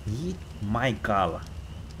 Eat Michael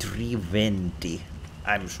Trivendi.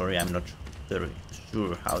 I'm sorry, I'm not very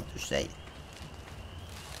sure how to say.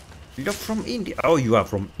 You're from India. Oh, you are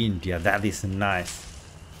from India. That is nice.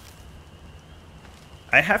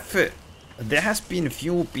 I have... there has been a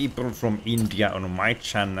few people from India on my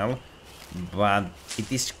channel, but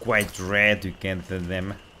it is quite rare to get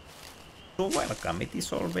them. So welcome. It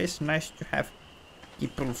is always nice to have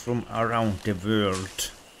people from around the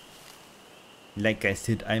world Like I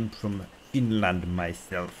said, I'm from Finland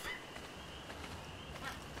myself.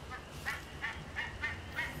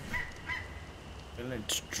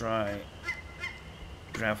 Let's try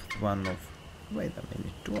craft one of... Wait a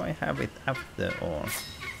minute, do I have it after all?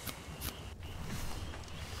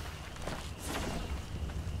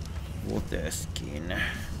 Water skin.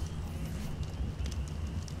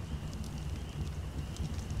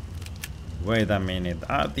 Wait a minute,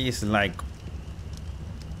 are these like...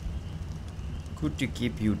 Could you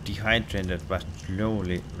keep you dehydrated but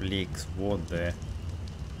slowly leaks water?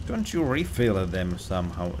 Don't you refill them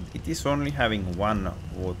somehow? It is only having one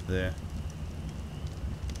water.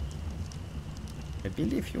 I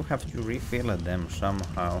believe you have to refill them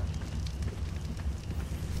somehow.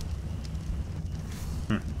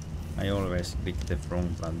 I always click the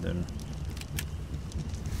wrong button.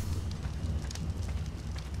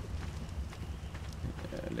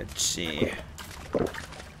 Let's see.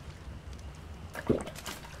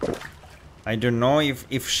 I don't know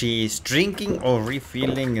if she is drinking or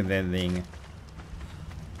refilling the thing.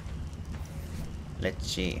 Let's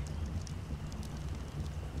see.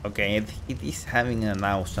 Okay, it is having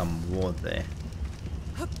now some water.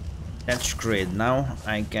 That's great. Now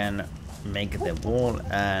I can make the wall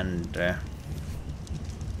and the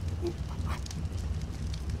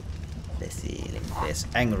ceiling. There's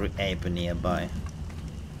angry ape nearby.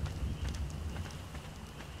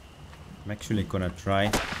 I'm actually gonna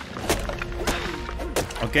try.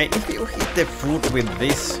 Okay, if you hit the food with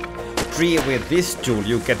this tree with this tool,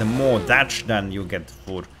 you get more dash than you get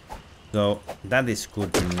food. So that is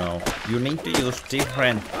good to know. You need to use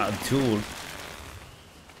different tools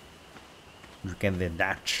to get the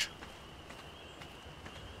dash.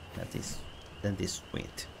 That is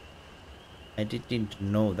sweet. I didn't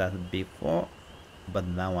know that before, but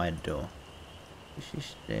now I do. This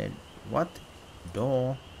is the what?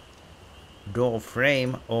 Door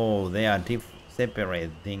frame. Oh, they are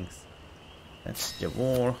separate things. That's the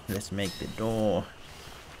wall. Let's make the door.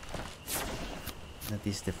 That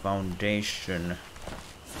is the foundation.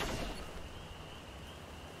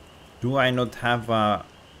 Do I not have a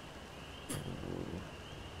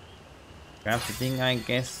crafting, I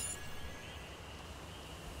guess?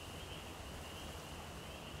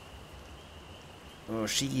 Oh,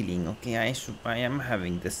 ceiling. Okay, I am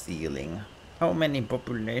having the ceiling. How many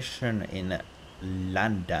population in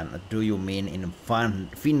London do you mean in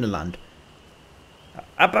Finland?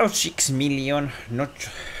 About 6 million, not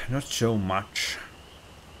so much.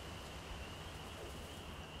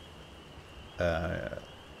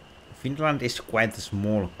 Finland is quite a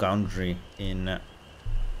small country in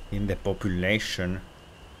the population.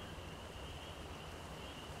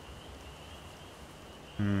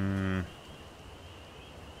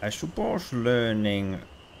 I suppose learning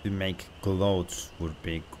to make clothes would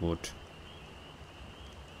be good.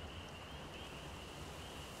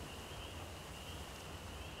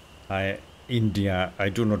 India, I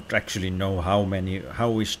do not actually know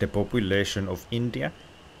how is the population of India,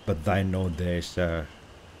 but I know there's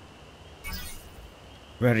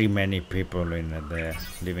very many people in there,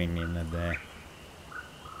 living in there.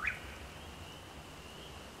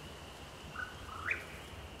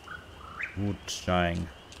 Wood shine.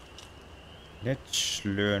 Let's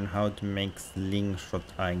learn how to make slingshot,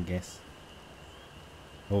 I guess.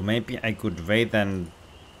 Or maybe I could wait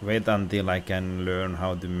until I can learn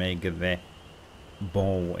how to make the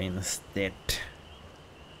bow instead.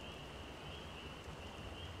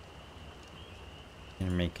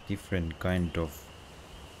 And make different kind of...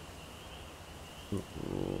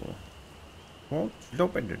 What?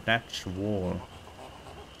 Look at that wall.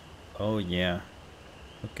 Oh yeah.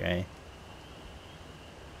 Okay.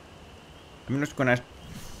 I'm not gonna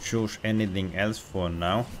choose anything else for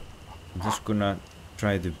now. I'm just gonna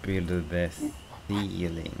try to build the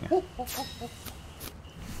ceiling.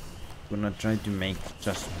 Gonna try to make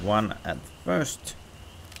just one at first.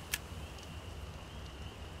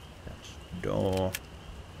 That's door.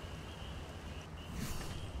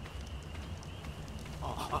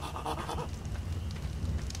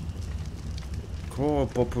 Core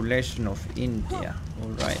population of India.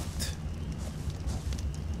 Alright.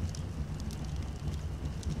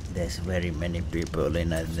 There's very many people in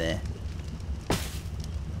there.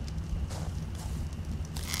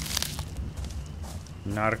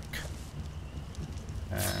 Narc.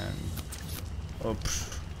 And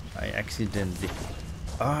oops, I accidentally...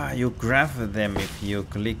 you grab them if you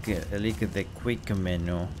click the quick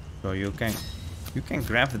menu. So you can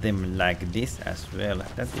grab them like this as well.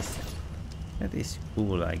 That is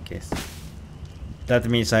cool, I guess. That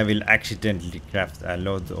means I will accidentally craft a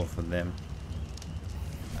lot of them.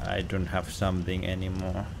 I don't have something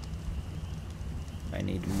anymore. I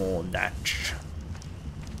need more Dutch.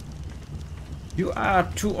 You are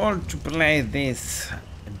too old to play this.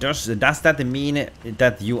 Does that mean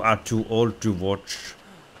that you are too old to watch?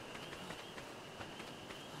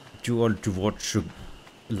 Too old to watch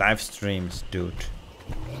live streams, dude.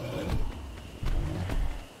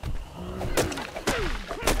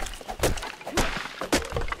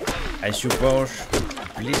 I suppose.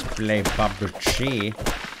 Please play PUBG.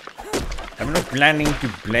 I'm not planning to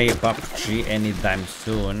play PUBG anytime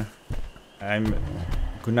soon. I'm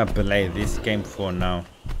gonna play this game for now.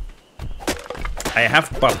 I have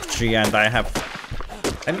PUBG and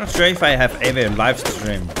I'm not sure if I have ever live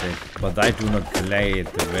streamed it, but I do not play it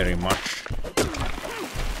very much.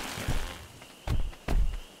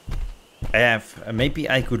 Maybe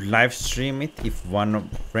I could live stream it if one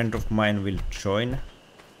friend of mine will join.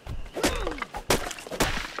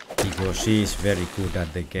 Because she is very good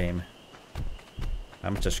at the game.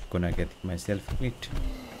 I'm just gonna get myself killed.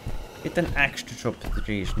 With an axe to chop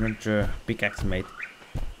trees, not a pickaxe, mate.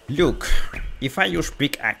 Look, if I use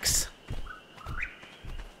pickaxe,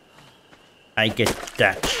 I get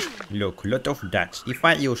Dutch. Look, lot of Dutch. If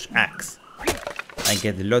I use axe, I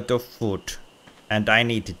get a lot of food. And I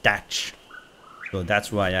need Dutch. So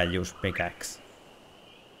that's why I use pickaxe.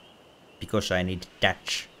 Because I need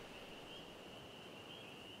Dutch.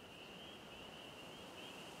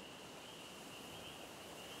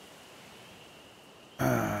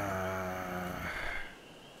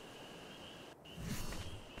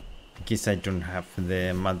 Guess I don't have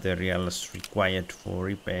the materials required for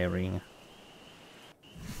repairing.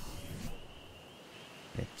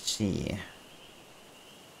 Let's see.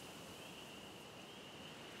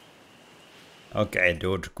 Okay,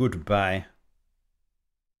 dude, goodbye.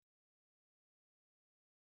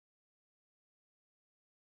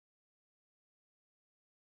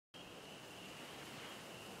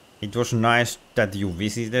 It was nice that you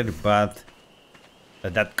visited, but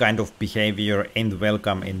that kind of behavior ain't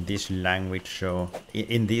welcome in this language, so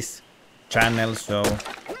in this channel, so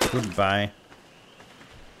goodbye.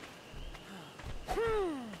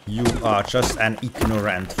 You are just an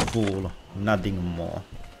ignorant fool, nothing more.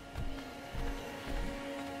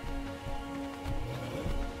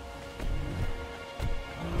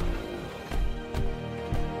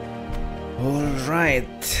 All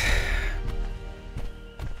right.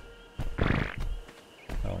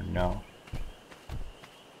 Oh no.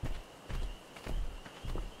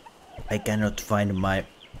 I cannot find my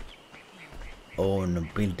own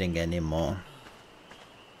building anymore.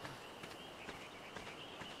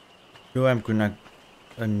 So I'm gonna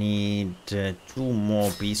need 2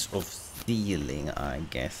 more pieces of ceiling, I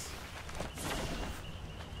guess.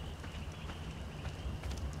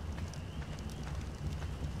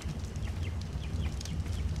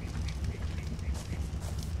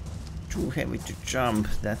 Too heavy to jump,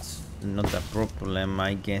 that's not a problem,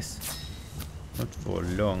 I guess. Not for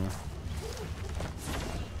long.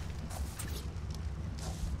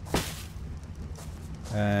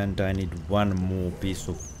 And I need 1 more piece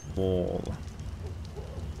of wall.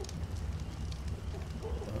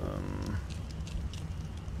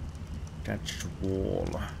 Touch wall.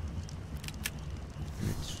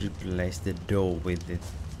 Let's replace the door with it.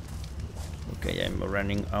 Okay, I'm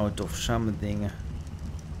running out of something.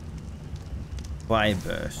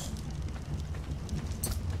 Fibers.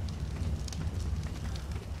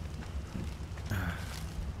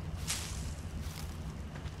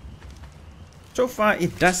 So far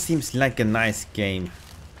it does seems like a nice game.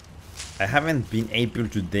 I haven't been able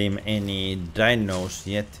to tame any dinos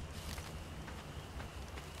yet.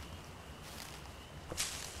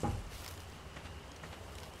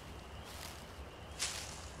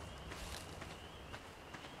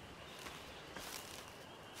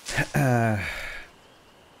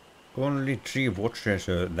 Only 3 watchers,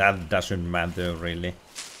 so that doesn't matter really.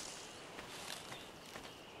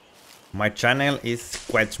 My channel is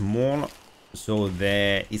quite small, so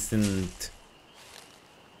there isn't...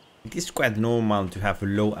 It is quite normal to have a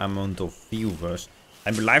low amount of viewers.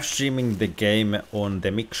 I'm live streaming the game on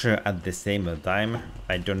the mixer at the same time.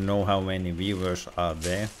 I don't know how many viewers are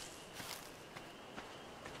there.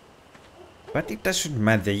 But it doesn't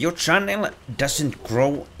matter. Your channel doesn't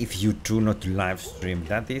grow if you do not live stream.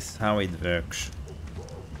 That is how it works.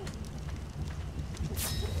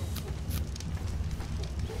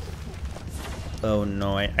 Oh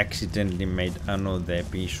no, I accidentally made another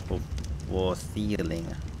piece of wall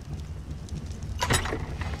ceiling.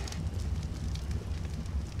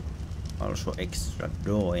 Also extra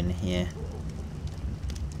door in here.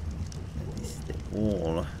 That is the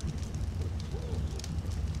wall.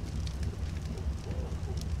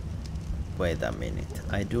 Wait a minute,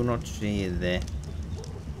 I do not see the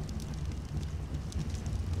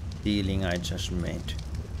stealing I just made.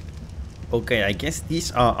 Okay, I guess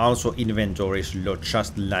these are also inventory slots,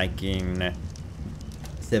 just like in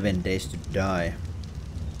 7 Days to Die.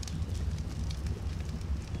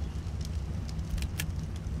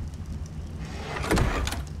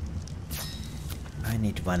 I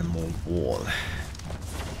need one more wall.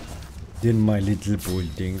 Then my little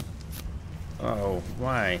building. Oh,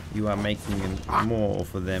 why? You are making more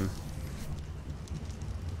of them.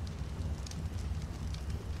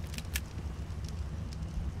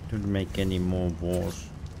 Don't make any more walls.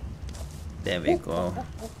 There we go.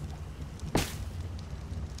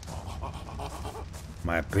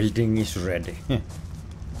 My building is ready.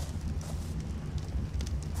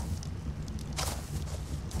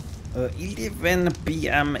 11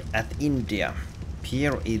 p.m. at India.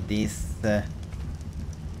 Here it is.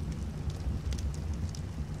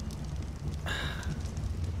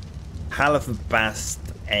 Half past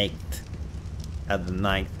 8 at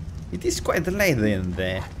night. It is quite late in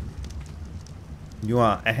there. You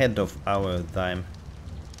are ahead of our time.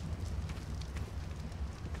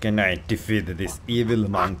 Can I defeat this evil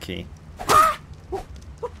monkey?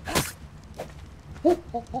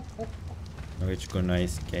 Oh, it's gonna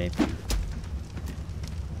escape.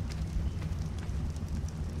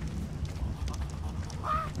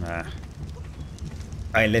 Ah.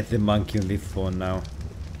 I let the monkey live for now.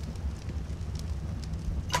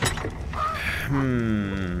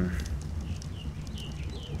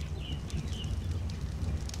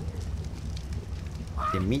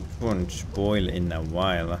 The meat won't spoil in a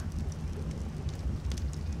while.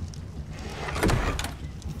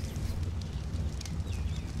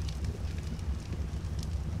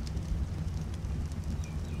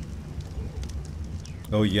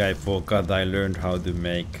 Oh yeah, I forgot I learned how to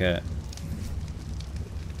make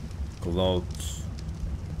clothes.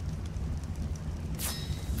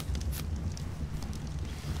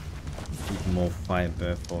 Need more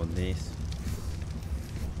fiber for this.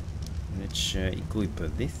 Let's equip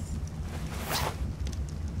this.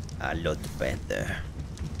 A lot better.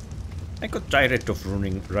 I got tired of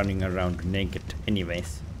running around naked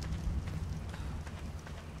anyways.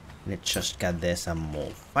 Let's just gather some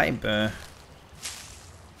more fiber.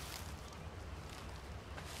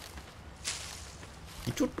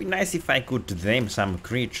 It would be nice if I could tame some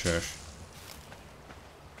creatures.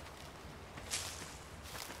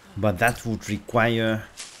 But that would require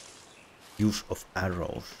use of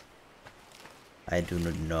arrows. I do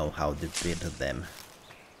not know how to build them.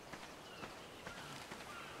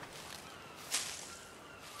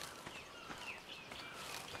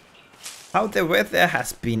 How the weather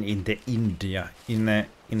has been in the India.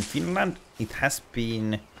 In Finland it has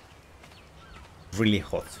been really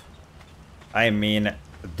hot. I mean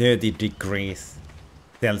 30 degrees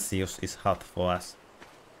Celsius is hot for us.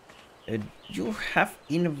 You have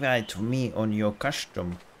invited me on your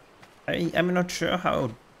custom. I'm not sure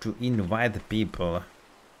how to invite people.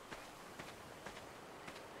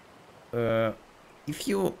 If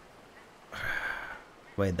you...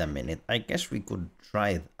 Wait a minute, I guess we could try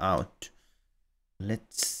it out.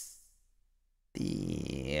 Let's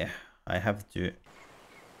see. I have to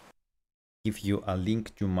give you a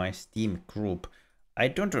link to my Steam group.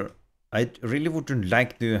 I really wouldn't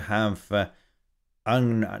like to have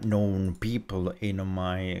unknown people in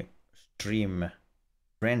my stream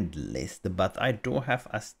friend list, but I do have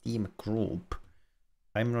a Steam group.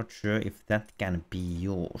 I'm not sure if that can be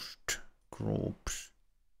used. Groups.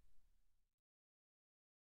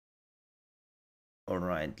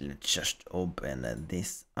 Alright, let's just open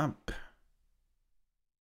this up.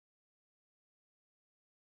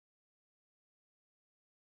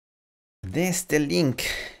 There's the link.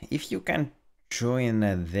 If you can join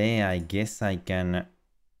there, I guess I can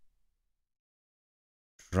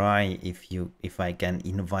try if I can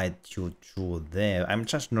invite you through there. I'm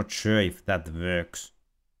just not sure if that works.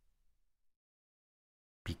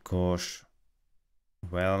 Because,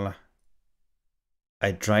 well,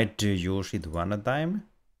 I tried to use it one time,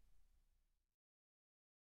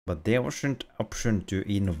 but there wasn't option to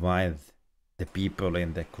invite the people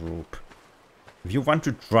in the group. If you want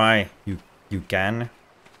to try, you can,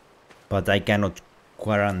 but I cannot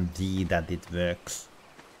guarantee that it works.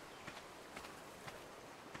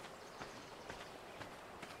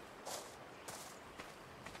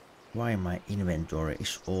 Why my inventory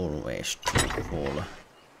is always too full?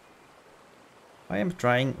 I am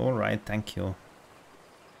trying, alright, thank you.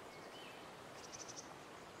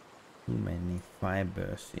 Too many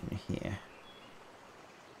fibers in here.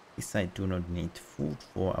 This I do not need food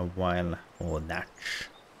for a while or that.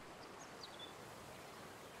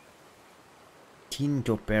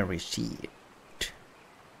 Tintoberry seed.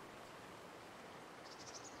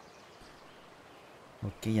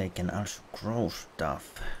 Okay, I can also grow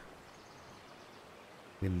stuff.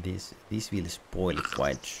 Will this will spoil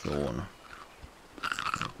quite soon.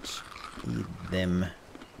 Let's eat them.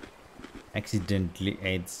 Accidentally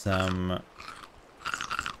ate some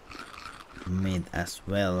meat as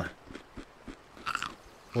well.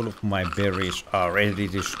 All of my berries are ready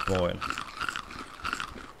to spoil.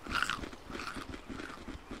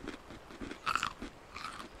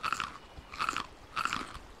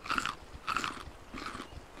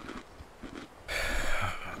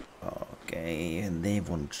 Okay, they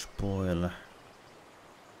won't spoil.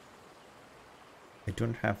 I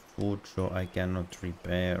don't have food, so I cannot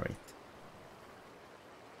repair it.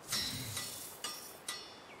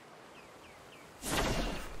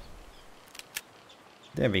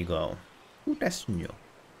 There we go. Who does know?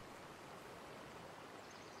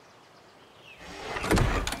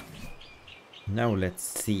 Now let's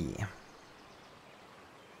see.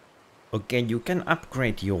 Okay, you can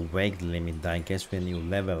upgrade your weight limit, I guess, when you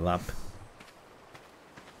level up.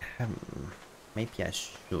 Maybe I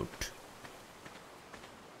should.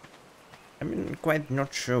 I'm quite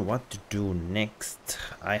not sure what to do next.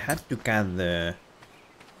 I had to gather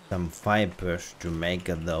some fibers to make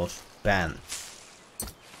those pants.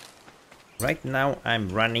 Right now I'm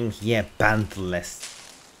running here pantless.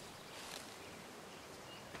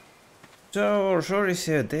 So, sorry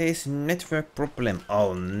sir, there is network problem.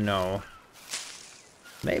 Oh no.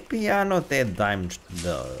 Maybe I'm not that timed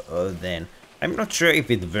though, then. I'm not sure if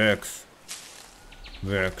it works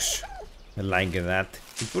like that.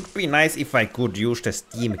 It would be nice if I could use the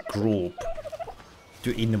Steam group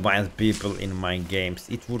to invite people in my games.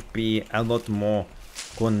 It would be a lot more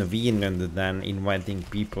convenient than inviting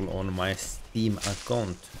people on my Steam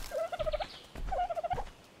account.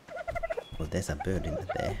 Oh, there's a bird in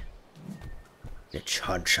there. Let's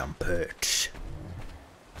hunt some birds.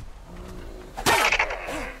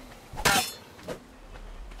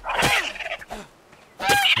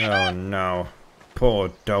 Oh no, poor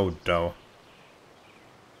Dodo.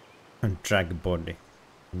 Drag body.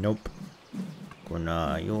 Nope.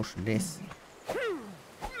 Gonna use this.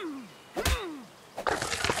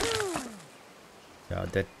 Yeah,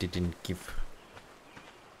 that didn't give.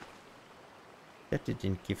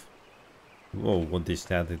 Whoa, what is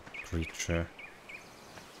that creature?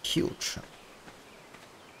 Huge.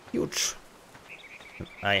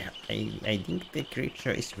 I think the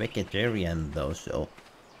creature is vegetarian though, so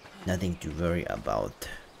nothing to worry about.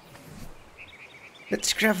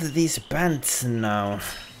 Let's craft these pants now.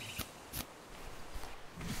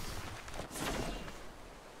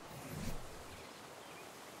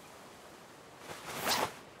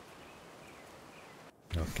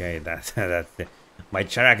 Okay, that's it. My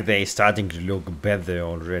character is starting to look better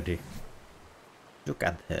already. Look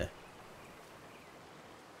at her.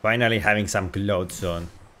 Finally having some clothes on.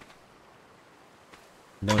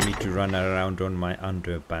 No need to run around on my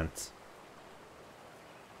underpants.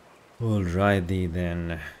 Alrighty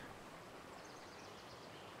then.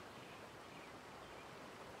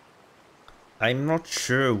 I'm not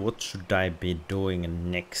sure what should I be doing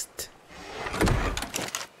next.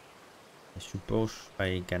 I suppose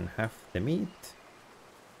I can have the meat.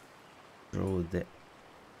 Throw the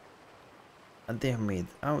other meat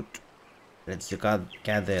out. Let's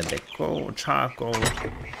gather the charcoal.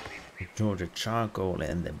 Throw the charcoal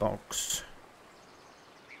in the box.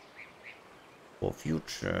 For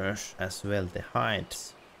futures as well, the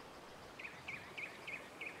hides.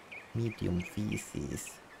 Medium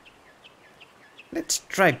feces. Let's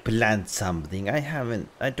try plant something.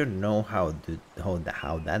 I don't know how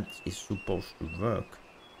that is supposed to work.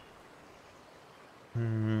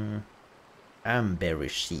 Amberry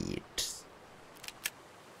seeds.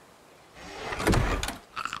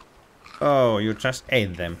 Oh, you just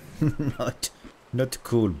ate them. Not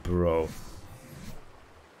cool, bro.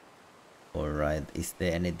 Alright, is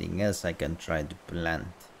there anything else I can try to plant?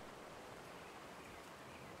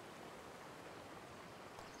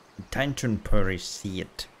 Tintonberry seed.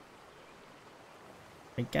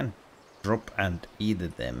 I can drop and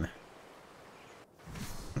eat them.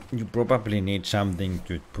 You probably need something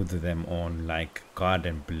to put them on, like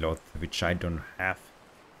garden plot, which I don't have.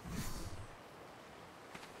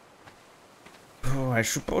 Oh, I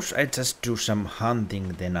suppose I just do some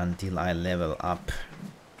hunting then until I level up.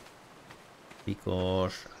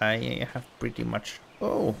 Because I have pretty much...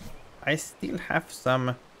 Oh, I still have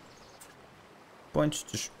some points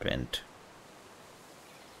to spend.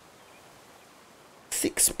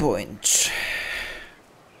 6 points.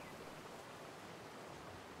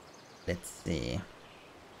 Let's see.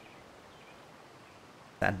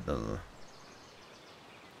 Saddle.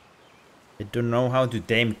 I don't know how to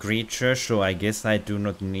tame creatures, so I guess I do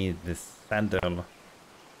not need this saddle.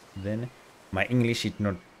 Then my English is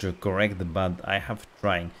not correct, but I have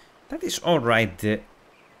trying. That is alright,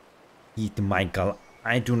 Heat Michael.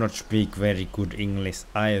 I do not speak very good English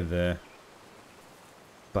either.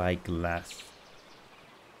 By glass.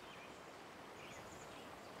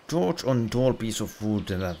 Torch on tall piece of wood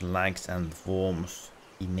that lights and warms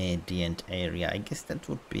immediate area. I guess that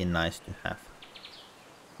would be nice to have.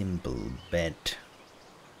 Simple bed.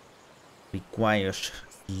 Requires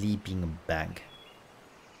sleeping bag.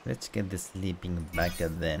 Let's get the sleeping bag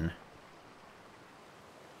then.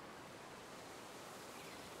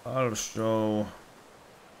 Also,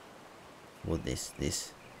 what is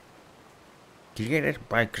this? Created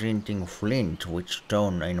by grinding flint with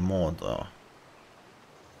stone and mortar.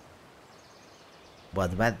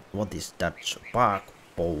 But what is that spark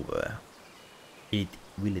power?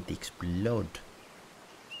 Will it explode?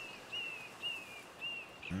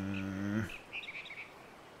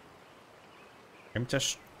 I'm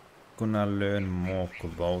just gonna learn more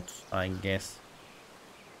clothes, I guess.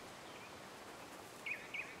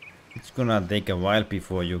 It's gonna take a while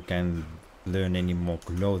before you can learn any more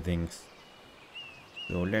clothing.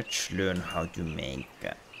 So let's learn how to make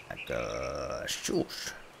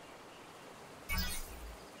shoes.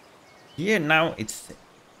 Here now it's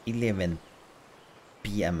 11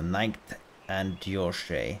 p.m. night and you're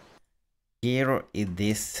say here it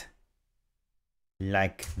is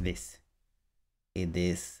like this. It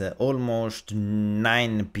is almost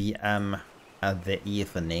 9 p.m. at the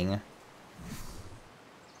evening.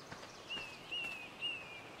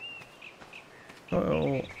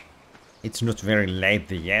 So it's not very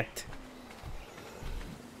late yet.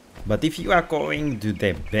 But if you are going to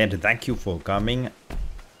the bed, thank you for coming.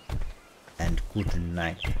 And good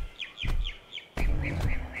night.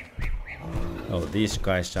 Oh, these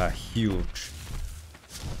guys are huge.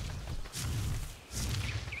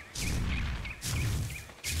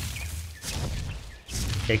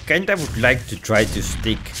 I kinda would like to try to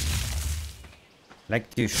stick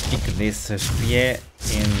this spear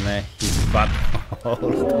in his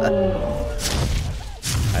butthole.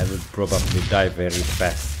 I would probably die very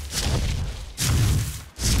fast.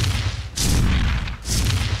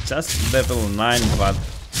 Just level 9, but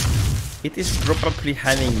it is probably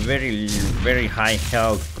having very high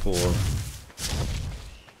health pool.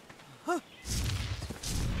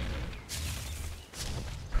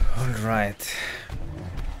 Alright.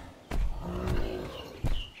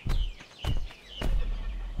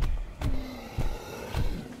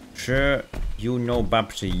 Sure, you know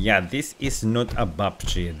PUBG. Yeah, this is not a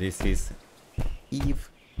PUBG. This is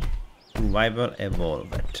Eve Survival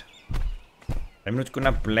Evolved. I'm not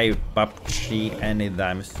gonna play PUBG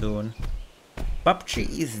anytime soon.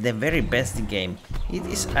 PUBG is the very best game. It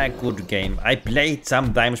is a good game. I play it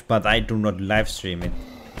sometimes, but I do not live stream it.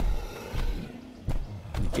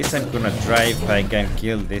 I guess I'm gonna try if I can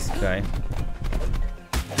kill this guy.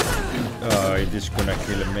 Oh, it is gonna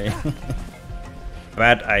kill me.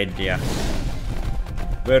 Bad idea.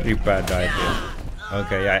 Very bad idea.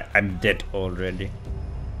 Okay, I'm dead already.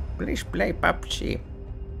 Please play PUBG.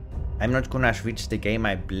 I'm not gonna switch the game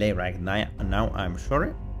I play right now, I'm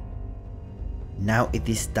sorry. Now it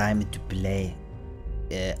is time to play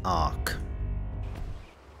ARK.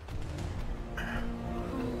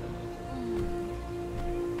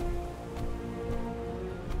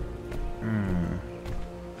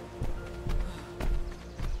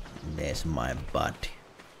 There's my body.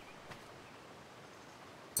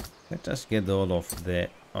 Let us get all of the...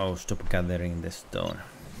 Oh, stop gathering the stone.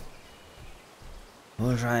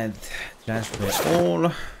 Alright, transfer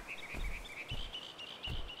all.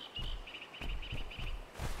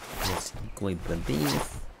 Let's equip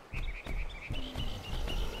these.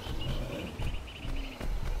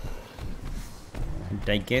 And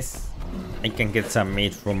I guess I can get some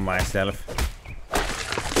meat from myself.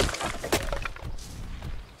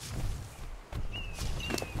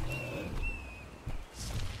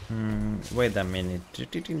 Wait a minute,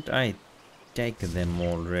 didn't I take them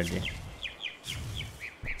already?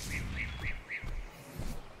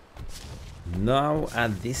 Now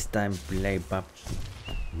at this time play PUBG.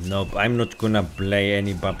 Nope, I'm not gonna play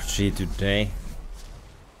any PUBG today.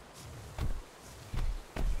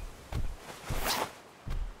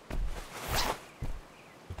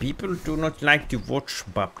 People do not like to watch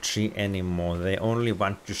PUBG anymore, they only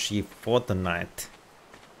want to see Fortnite.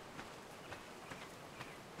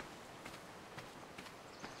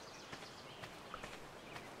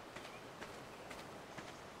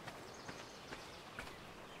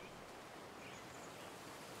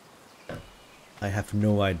 I have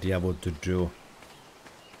no idea what to do.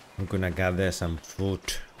 I'm gonna gather some food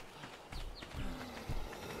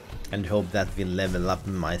and hope that will level up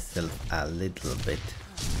myself a little bit.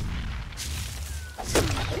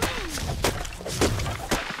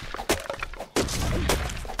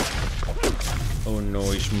 Oh no,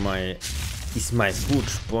 is my food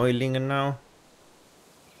spoiling now?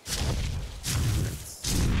 Let's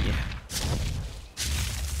see.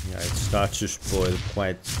 Yeah, it starts to spoil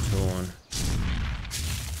quite soon.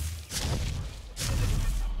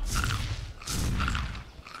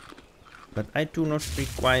 But I do not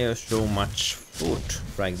require so much food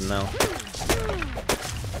right now.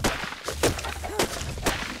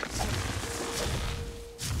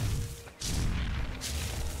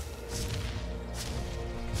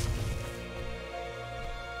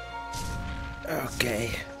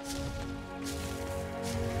 Okay.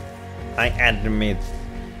 I admit,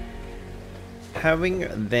 having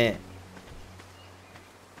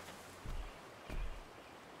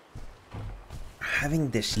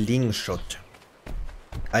the slingshot,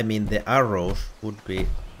 I mean the arrows, would be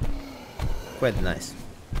quite nice.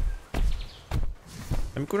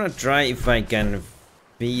 I'm gonna try if I can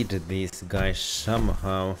feed these guys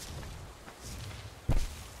somehow.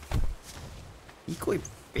 Equip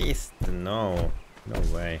fist? No, no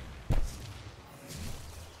way.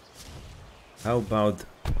 How about,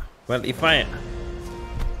 well, if I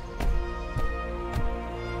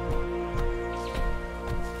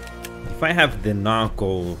have the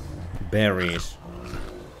narco berries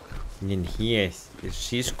in here,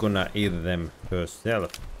 she's gonna eat them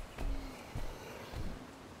herself.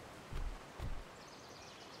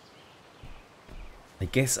 I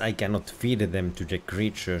guess I cannot feed them to the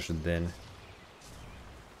creatures then.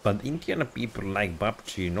 But Indian people like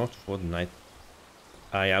PUBG, not Fortnite.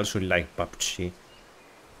 I also like PUBG.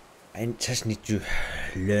 I just need to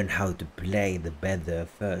learn how to play the better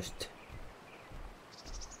first.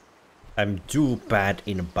 I'm too bad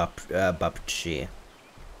in PUBG.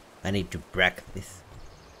 I need to practice.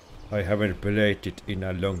 I haven't played it in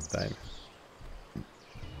a long time.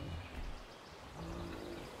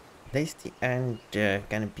 Tasty and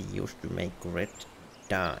can be used to make red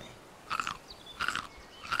dye.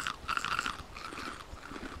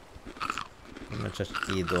 I'm gonna just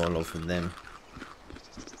eat all of them.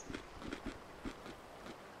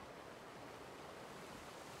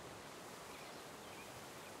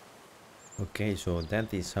 Okay, so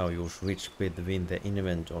that is how you switch between the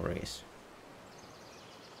inventories.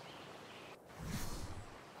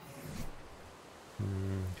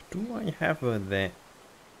 Do I have the...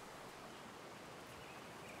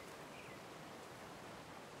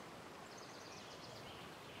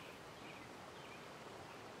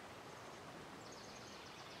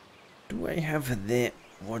 Do I have the...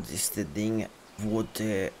 What is the thing?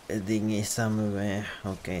 Water thing is somewhere.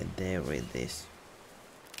 Okay, there it is.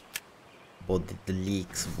 But it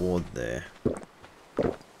leaks water.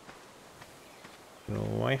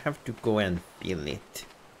 So I have to go and fill it.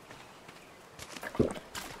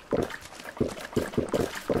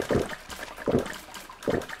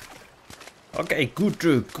 Okay, good.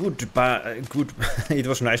 It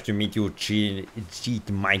was nice to meet you, cheat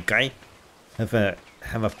my guy. Have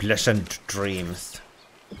a pleasant dreams.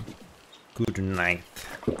 Good night.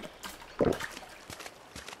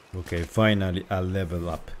 Okay, finally a level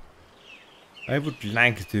up. I would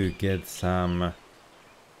like to get some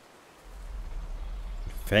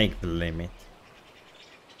fake limit,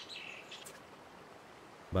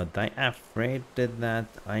 but I'm afraid that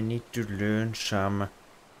I need to learn some.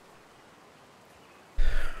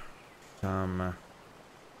 Oh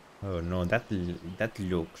no, that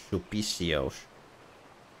looks suspicious.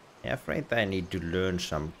 I'm afraid I need to learn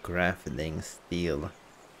some crafting still.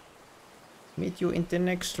 Meet you in the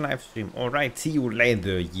next live stream. Alright, see you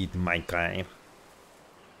later, Yeet my guy.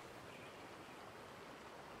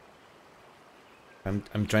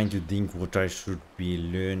 I'm trying to think what I should be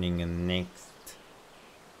learning next.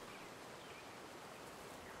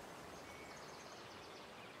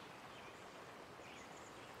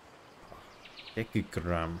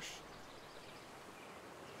 Decagrams.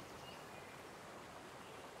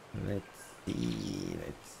 Let's see.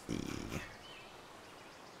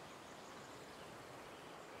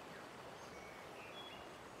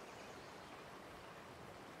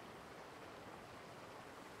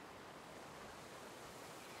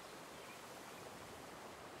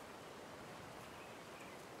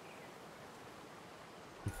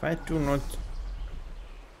 If I do not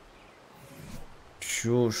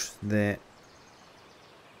choose the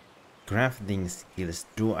crafting skills,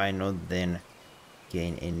 do I not then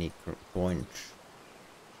gain any points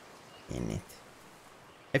in it?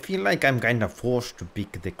 I feel like I'm kinda forced to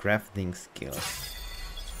pick the crafting skills.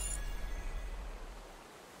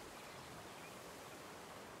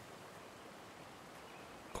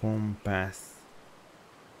 compass.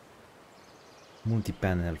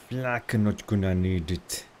 Multi-panel flag, not gonna need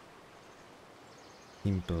it.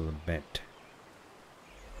 Simple bed.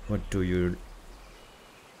 What do you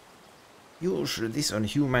use this on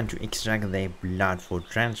human to extract their blood for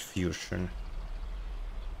transfusion?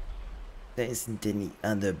 There isn't any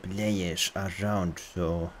other players around,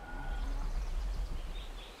 so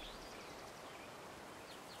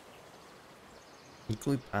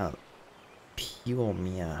equip a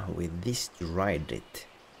Piomia with this to ride it.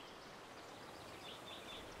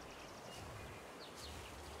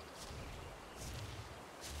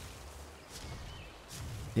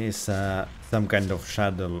 There's some kind of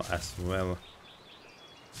shuttle as well.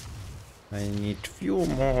 I need few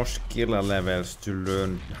more skill levels to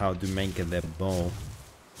learn how to make the bow.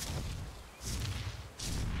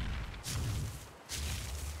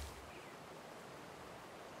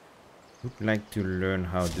 Would like to learn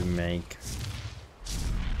how to make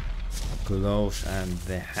clothes and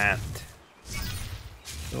the hat.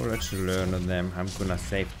 So let's learn them. I'm gonna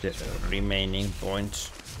save the remaining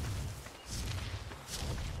points.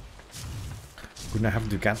 Gonna have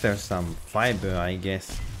to gather some fiber, I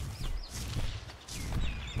guess.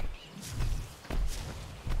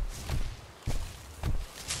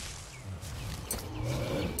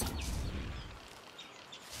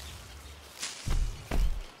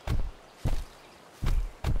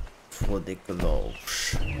 For the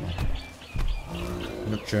gloves.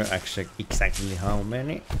 Not sure exactly how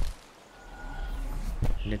many.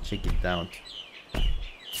 Let's check it out. We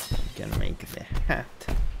can make the hat.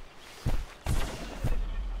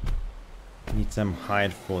 Need some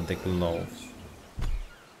hide for the gloves.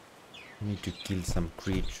 Need to kill some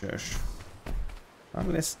creatures.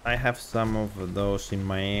 Unless I have some of those in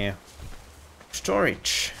my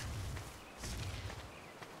storage.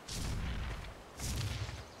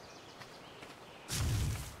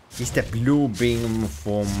 Is the blue beam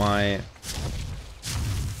for my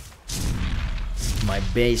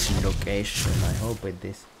base location? I hope it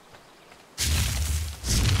is.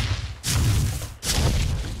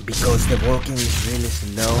 Because the walking is really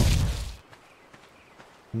slow.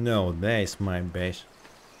 No, there is my base.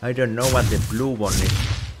 I don't know what the blue one is.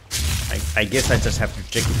 I guess I just have to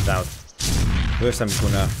check it out. First I'm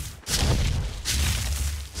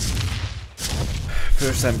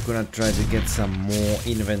gonna try to get some more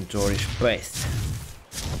inventory space.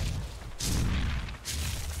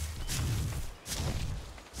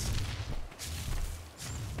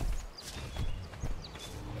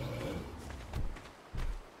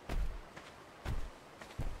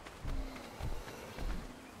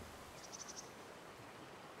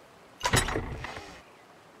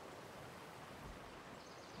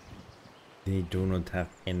 They do not have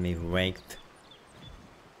any weight,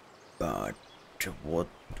 but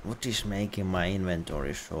what is making my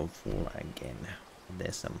inventory so full again?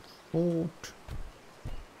 There's some food.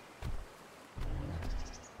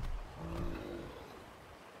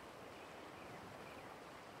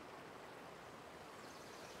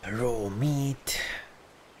 Raw meat.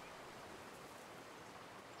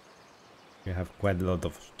 We have quite a lot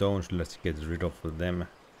of stones. Let's get rid of them.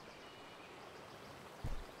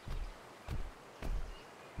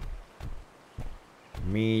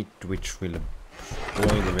 Meat which will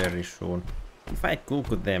spoil very soon. If I cook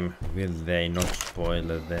them, will they not spoil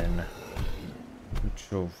then? Not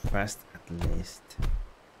so fast at least.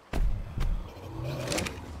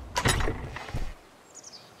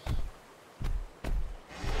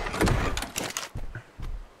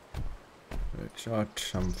 Let's add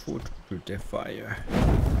some food to the fire.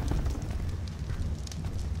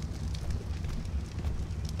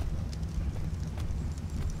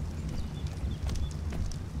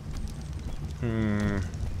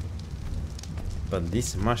 But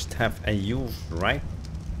this must have a use, right?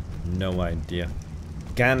 No idea.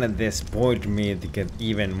 Can the spoiled meat get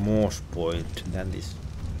even more spoiled than this?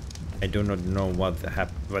 I do not know what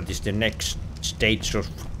is the next stage of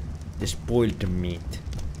the spoiled meat.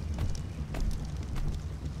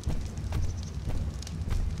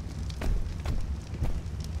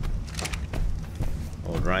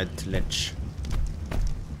 Alright, let's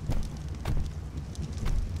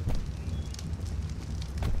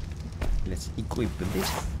equip this.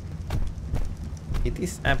 It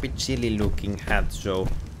is a bit silly looking hat, so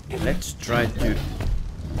let's try to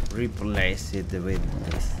replace it with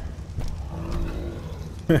this.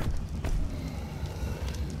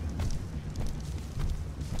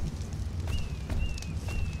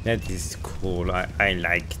 That is cool, I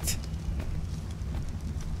like it.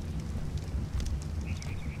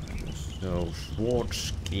 So, sword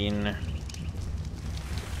skin.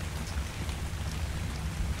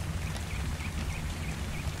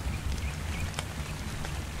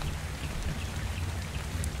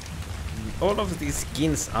 all of these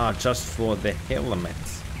skins are just for the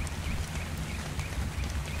helmets.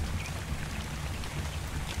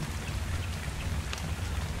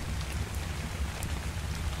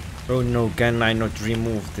 Oh no, can I not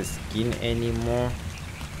remove the skin anymore?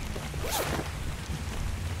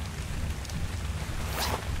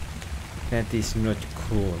 That is not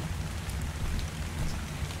cool.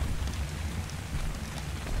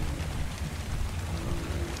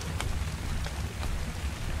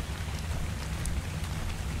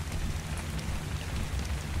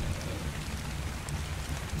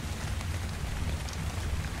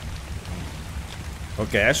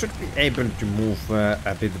 Okay, I should be able to move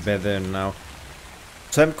a bit better now.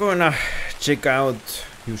 So I'm gonna check out.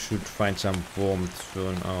 You should find some warmth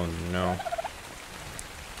soon. Oh no.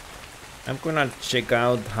 I'm gonna check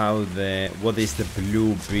out how what is the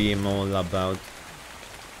blue beam all about.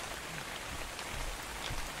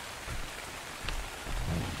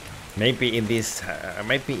 Maybe in this,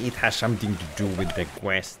 maybe it has something to do with the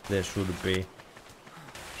quest. There should be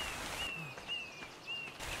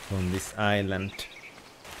on this island.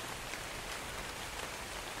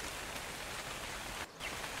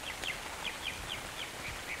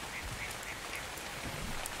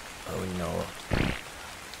 Oh no.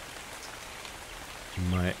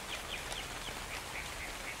 My...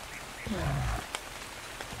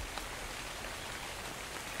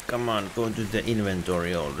 Come on, go to the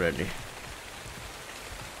inventory already.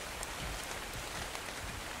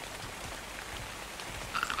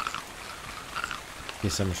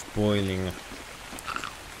 There's some spoiling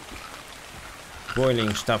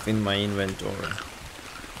stuff in my inventory.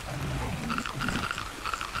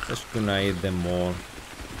 Just gonna eat them all.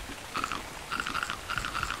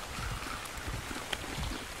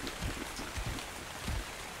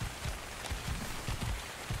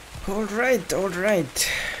 All right, all right.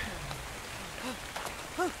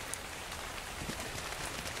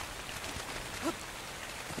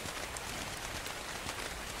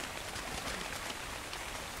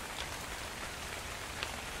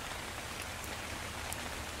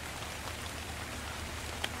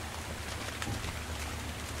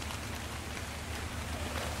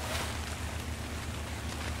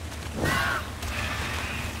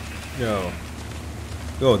 Yo.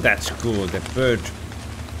 Oh, that's cool. The bird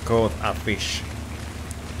caught a fish.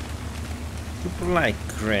 People like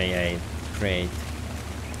great.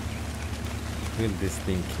 Will this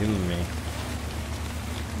thing kill me?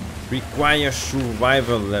 Requires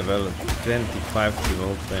survival level 25 to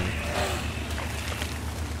open.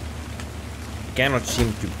 Cannot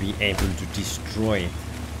seem to be able to destroy it.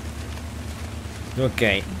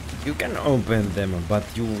 Okay, you can open them, but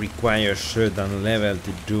you require certain level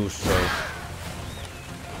to do so.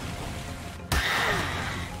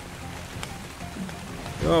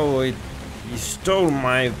 Oh, he stole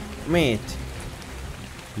my meat.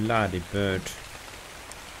 Bloody bird.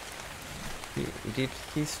 Did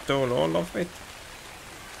he stole all of it?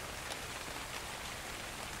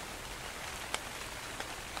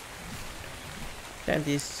 That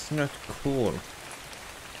is not cool.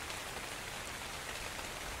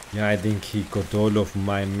 Yeah, I think he got all of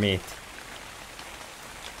my meat.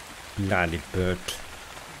 Bloody bird.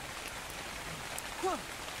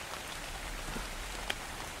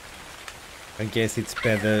 I guess it's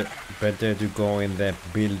better to go in the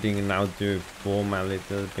building now to form a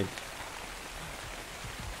little bit.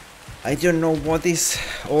 I don't know what is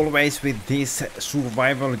always with these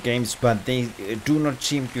survival games, but they do not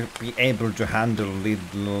seem to be able to handle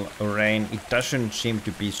little rain. It doesn't seem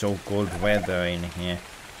to be so cold weather in here.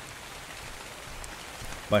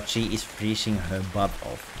 But she is freezing her butt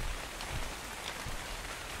off.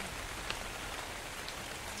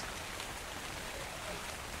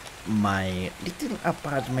 My little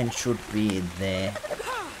apartment should be there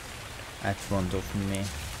at front of me.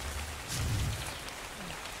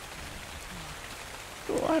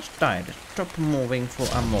 You are tired. Stop moving for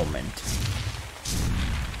a moment.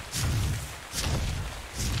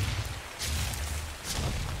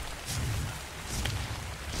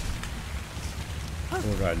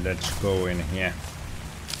 Alright, let's go in here.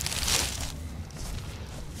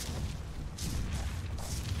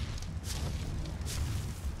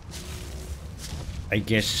 I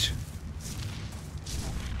guess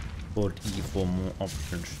port E for more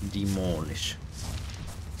options. Demolish.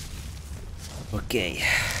 Okay.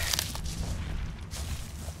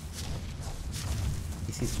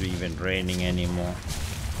 Is it even raining anymore?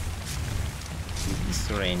 It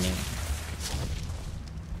is raining.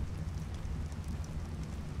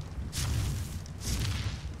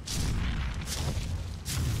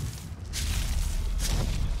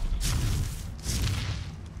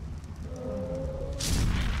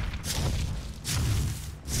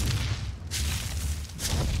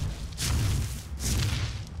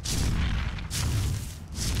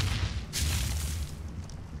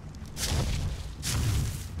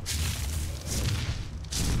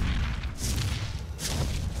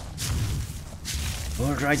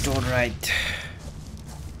 Alright, alright.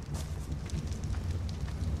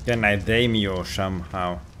 Can I tame you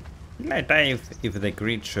somehow? Will I die if the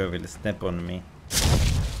creature will step on me?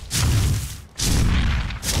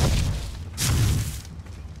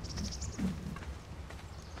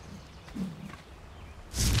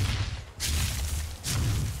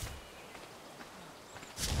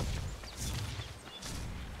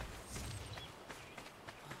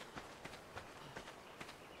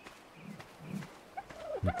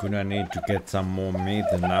 I'm gonna need to get some more meat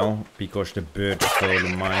now because the bird stole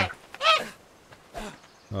my...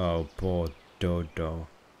 Oh, poor Dodo.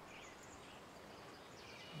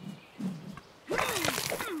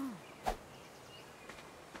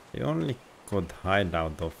 I only got hide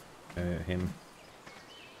out of him.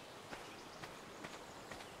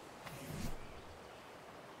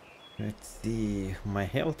 Let's see, my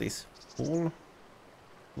health is full.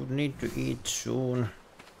 Would need to eat soon.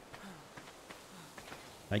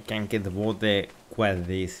 I can get water quite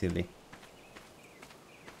easily.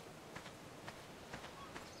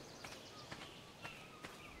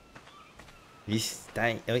 Is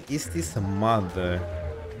this a mother?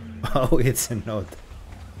 Oh, it's not.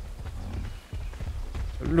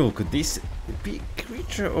 Look, this big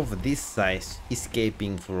creature of this size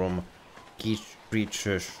escaping from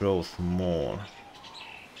creature so small.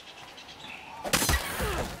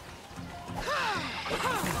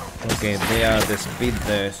 Okay, they are the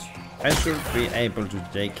speeders. I should be able to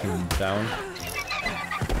take him down.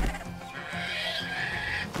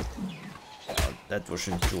 Oh, that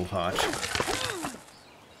wasn't too hard.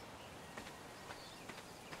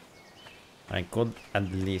 I got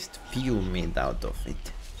at least few meat out of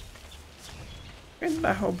it. And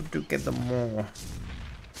I hope to get more.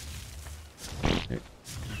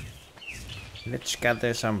 Let's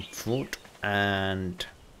gather some food and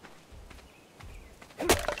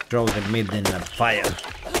throw the meat in the fire.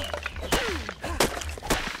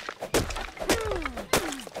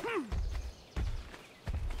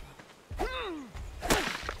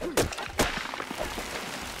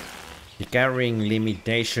 The carrying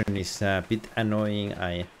limitation is a bit annoying,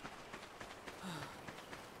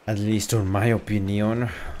 at least on my opinion.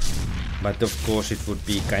 But of course it would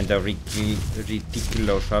be kinda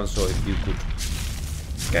ridiculous also if you could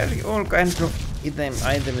carry all kinds of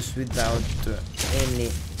items without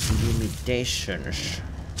any limitations.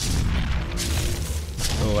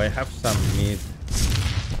 So I have some meat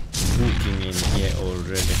cooking in here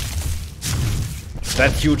already.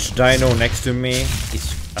 That huge dino next to me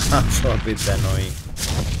is also a bit annoying.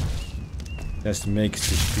 Just makes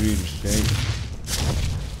the screen shake.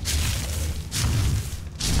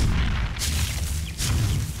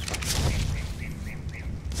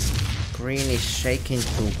 Screen is shaking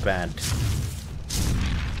too bad.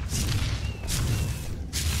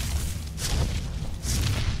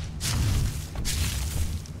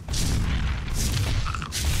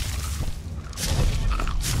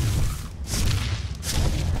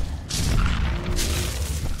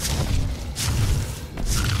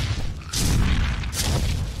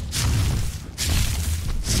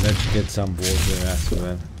 Let's get some water as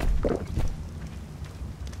well.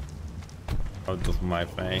 Out of my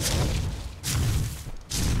face.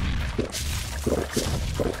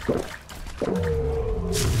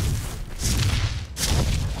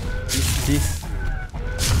 Is this?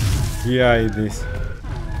 Yeah, it is.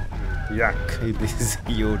 Yuck, it is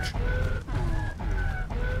huge.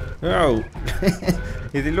 Oh,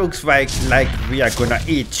 it looks like we are gonna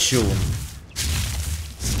eat soon.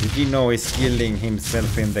 The dino is killing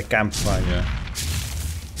himself in the campfire.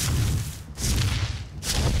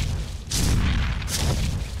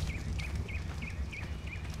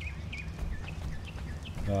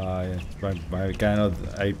 Yes, but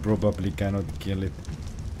I probably cannot kill it.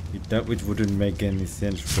 It wouldn't make any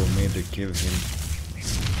sense for me to kill him.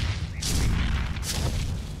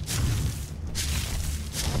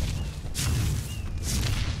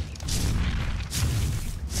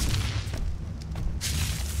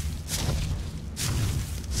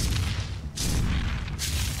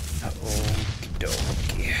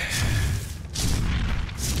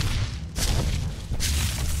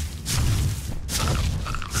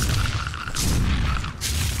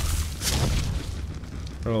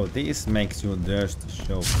 Bro, this makes you thirsty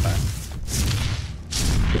so fast.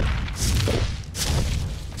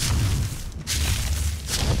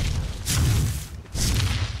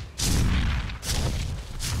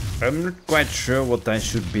 I'm not quite sure what I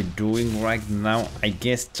should be doing right now. I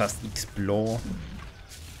guess just explore.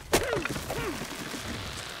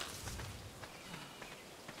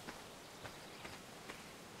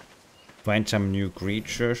 Find some new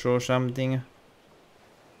creatures or something.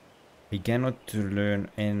 I cannot learn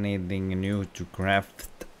anything new to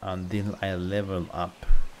craft until I level up.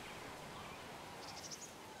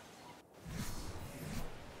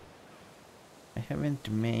 I haven't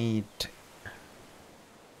made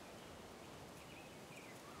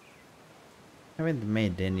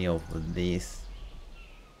any of these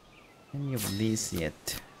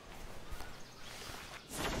yet.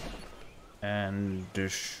 And the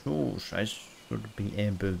shoes, I should be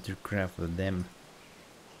able to craft them.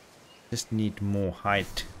 Just need more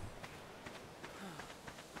height.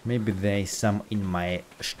 Maybe there is some in my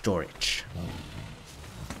storage.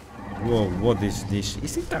 Whoa, what is this?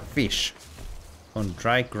 Is it a fish? On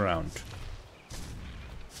dry ground.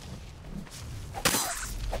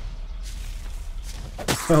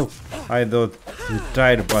 Oh, I thought it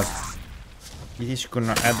died, but it is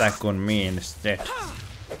gonna attack on me instead.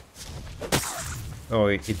 Oh,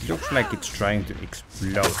 it looks like it's trying to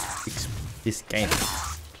explode. This game.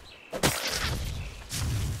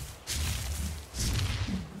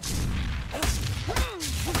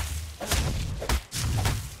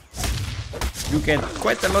 You get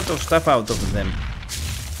quite a lot of stuff out of them.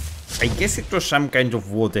 I guess it was some kind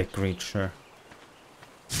of water creature.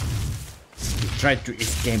 It tried to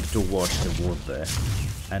escape towards the water.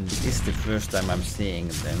 And it is the first time I'm seeing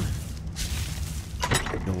them.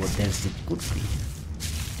 I don't know what else it could be.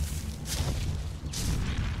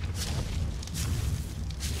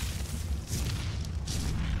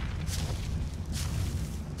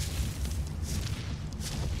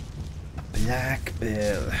 Black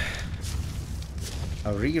pearl.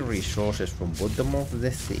 Rare resources from bottom of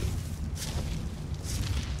the sea.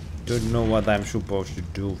 Don't know what I'm supposed to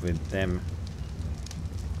do with them.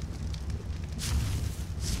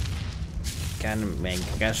 Can make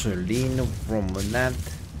gasoline from that.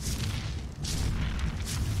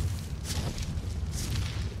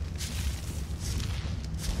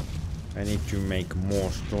 I need to make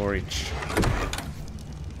more storage.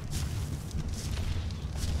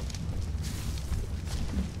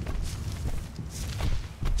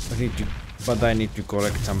 But I need to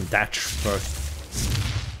collect some thatch first.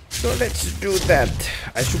 So let's do that.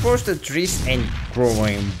 I suppose the trees ain't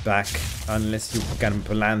growing back unless you can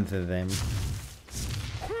plant them.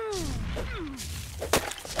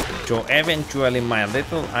 So eventually my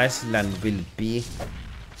little island will be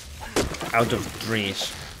out of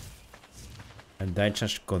trees. And I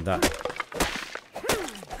just gotta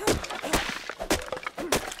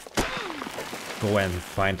go and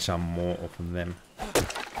find some more of them.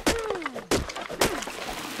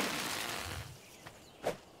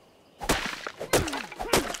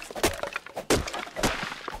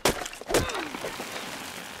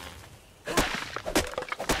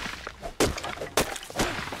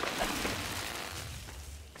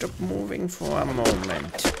 Stop moving for a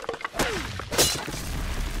moment.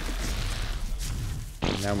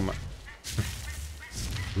 Now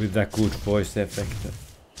with a good voice effect,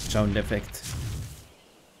 sound effect.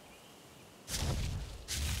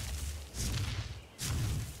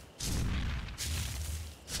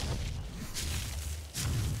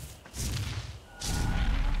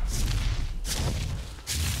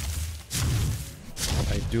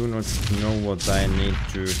 I do not know what I need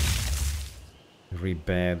to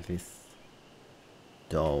repair this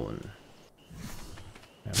stone.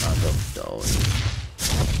 I'm out of stone.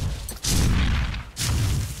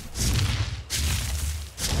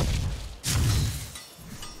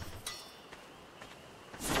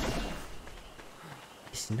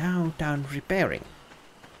 It's now done repairing.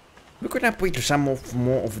 We're gonna put some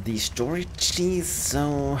more of these storages,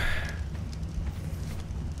 so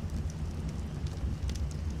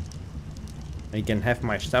I can have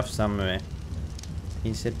my stuff somewhere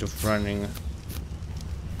instead of running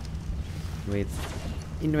with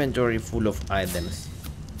inventory full of items.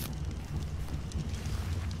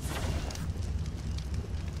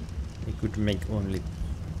 I could make only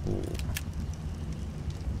two.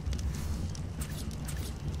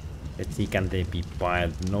 Let's see, can they be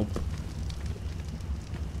piled? Nope.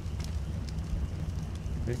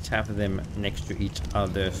 Let's have them next to each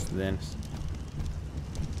other then.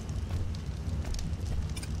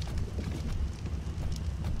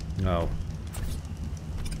 No.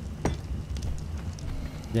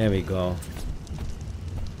 There we go.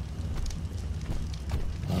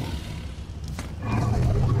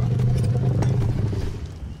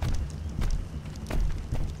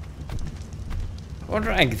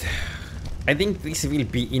 Alright. I think this will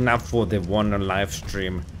be enough for the one live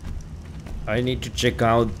stream. I need to check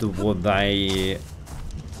out what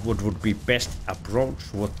would be best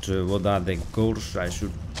approach, what are the goals I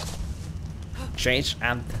should chase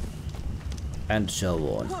at. and so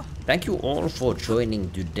on. Thank you all for joining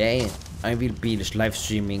today. I will be live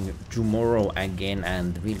streaming tomorrow again,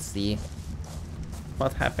 and we'll see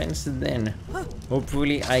what happens then.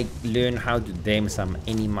 Hopefully I learn how to tame some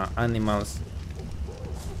animals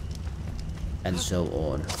and so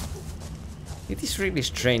on. It is really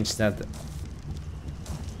strange that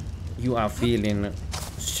you are feeling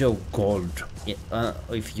so cold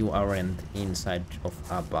if you aren't inside of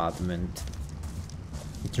apartment.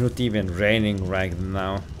 It's not even raining right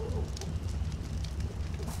now.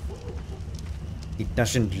 It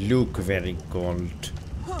doesn't look very cold.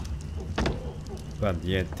 But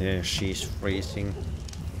yet she's freezing.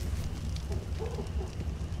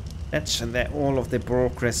 That's all of the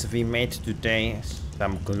progress we made today.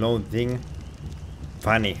 Some clothing.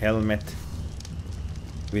 Funny helmet.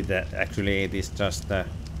 With actually it is just a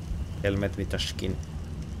helmet with a skin.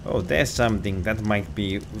 Oh, there's something that might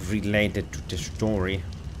be related to the story.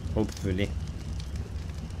 Hopefully.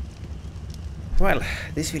 Well,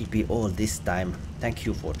 this will be all this time. Thank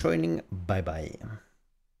you for joining. Bye bye.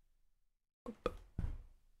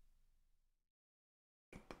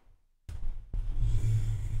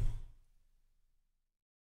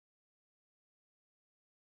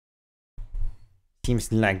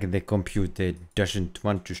 Seems like the computer doesn't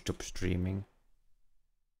want to stop streaming.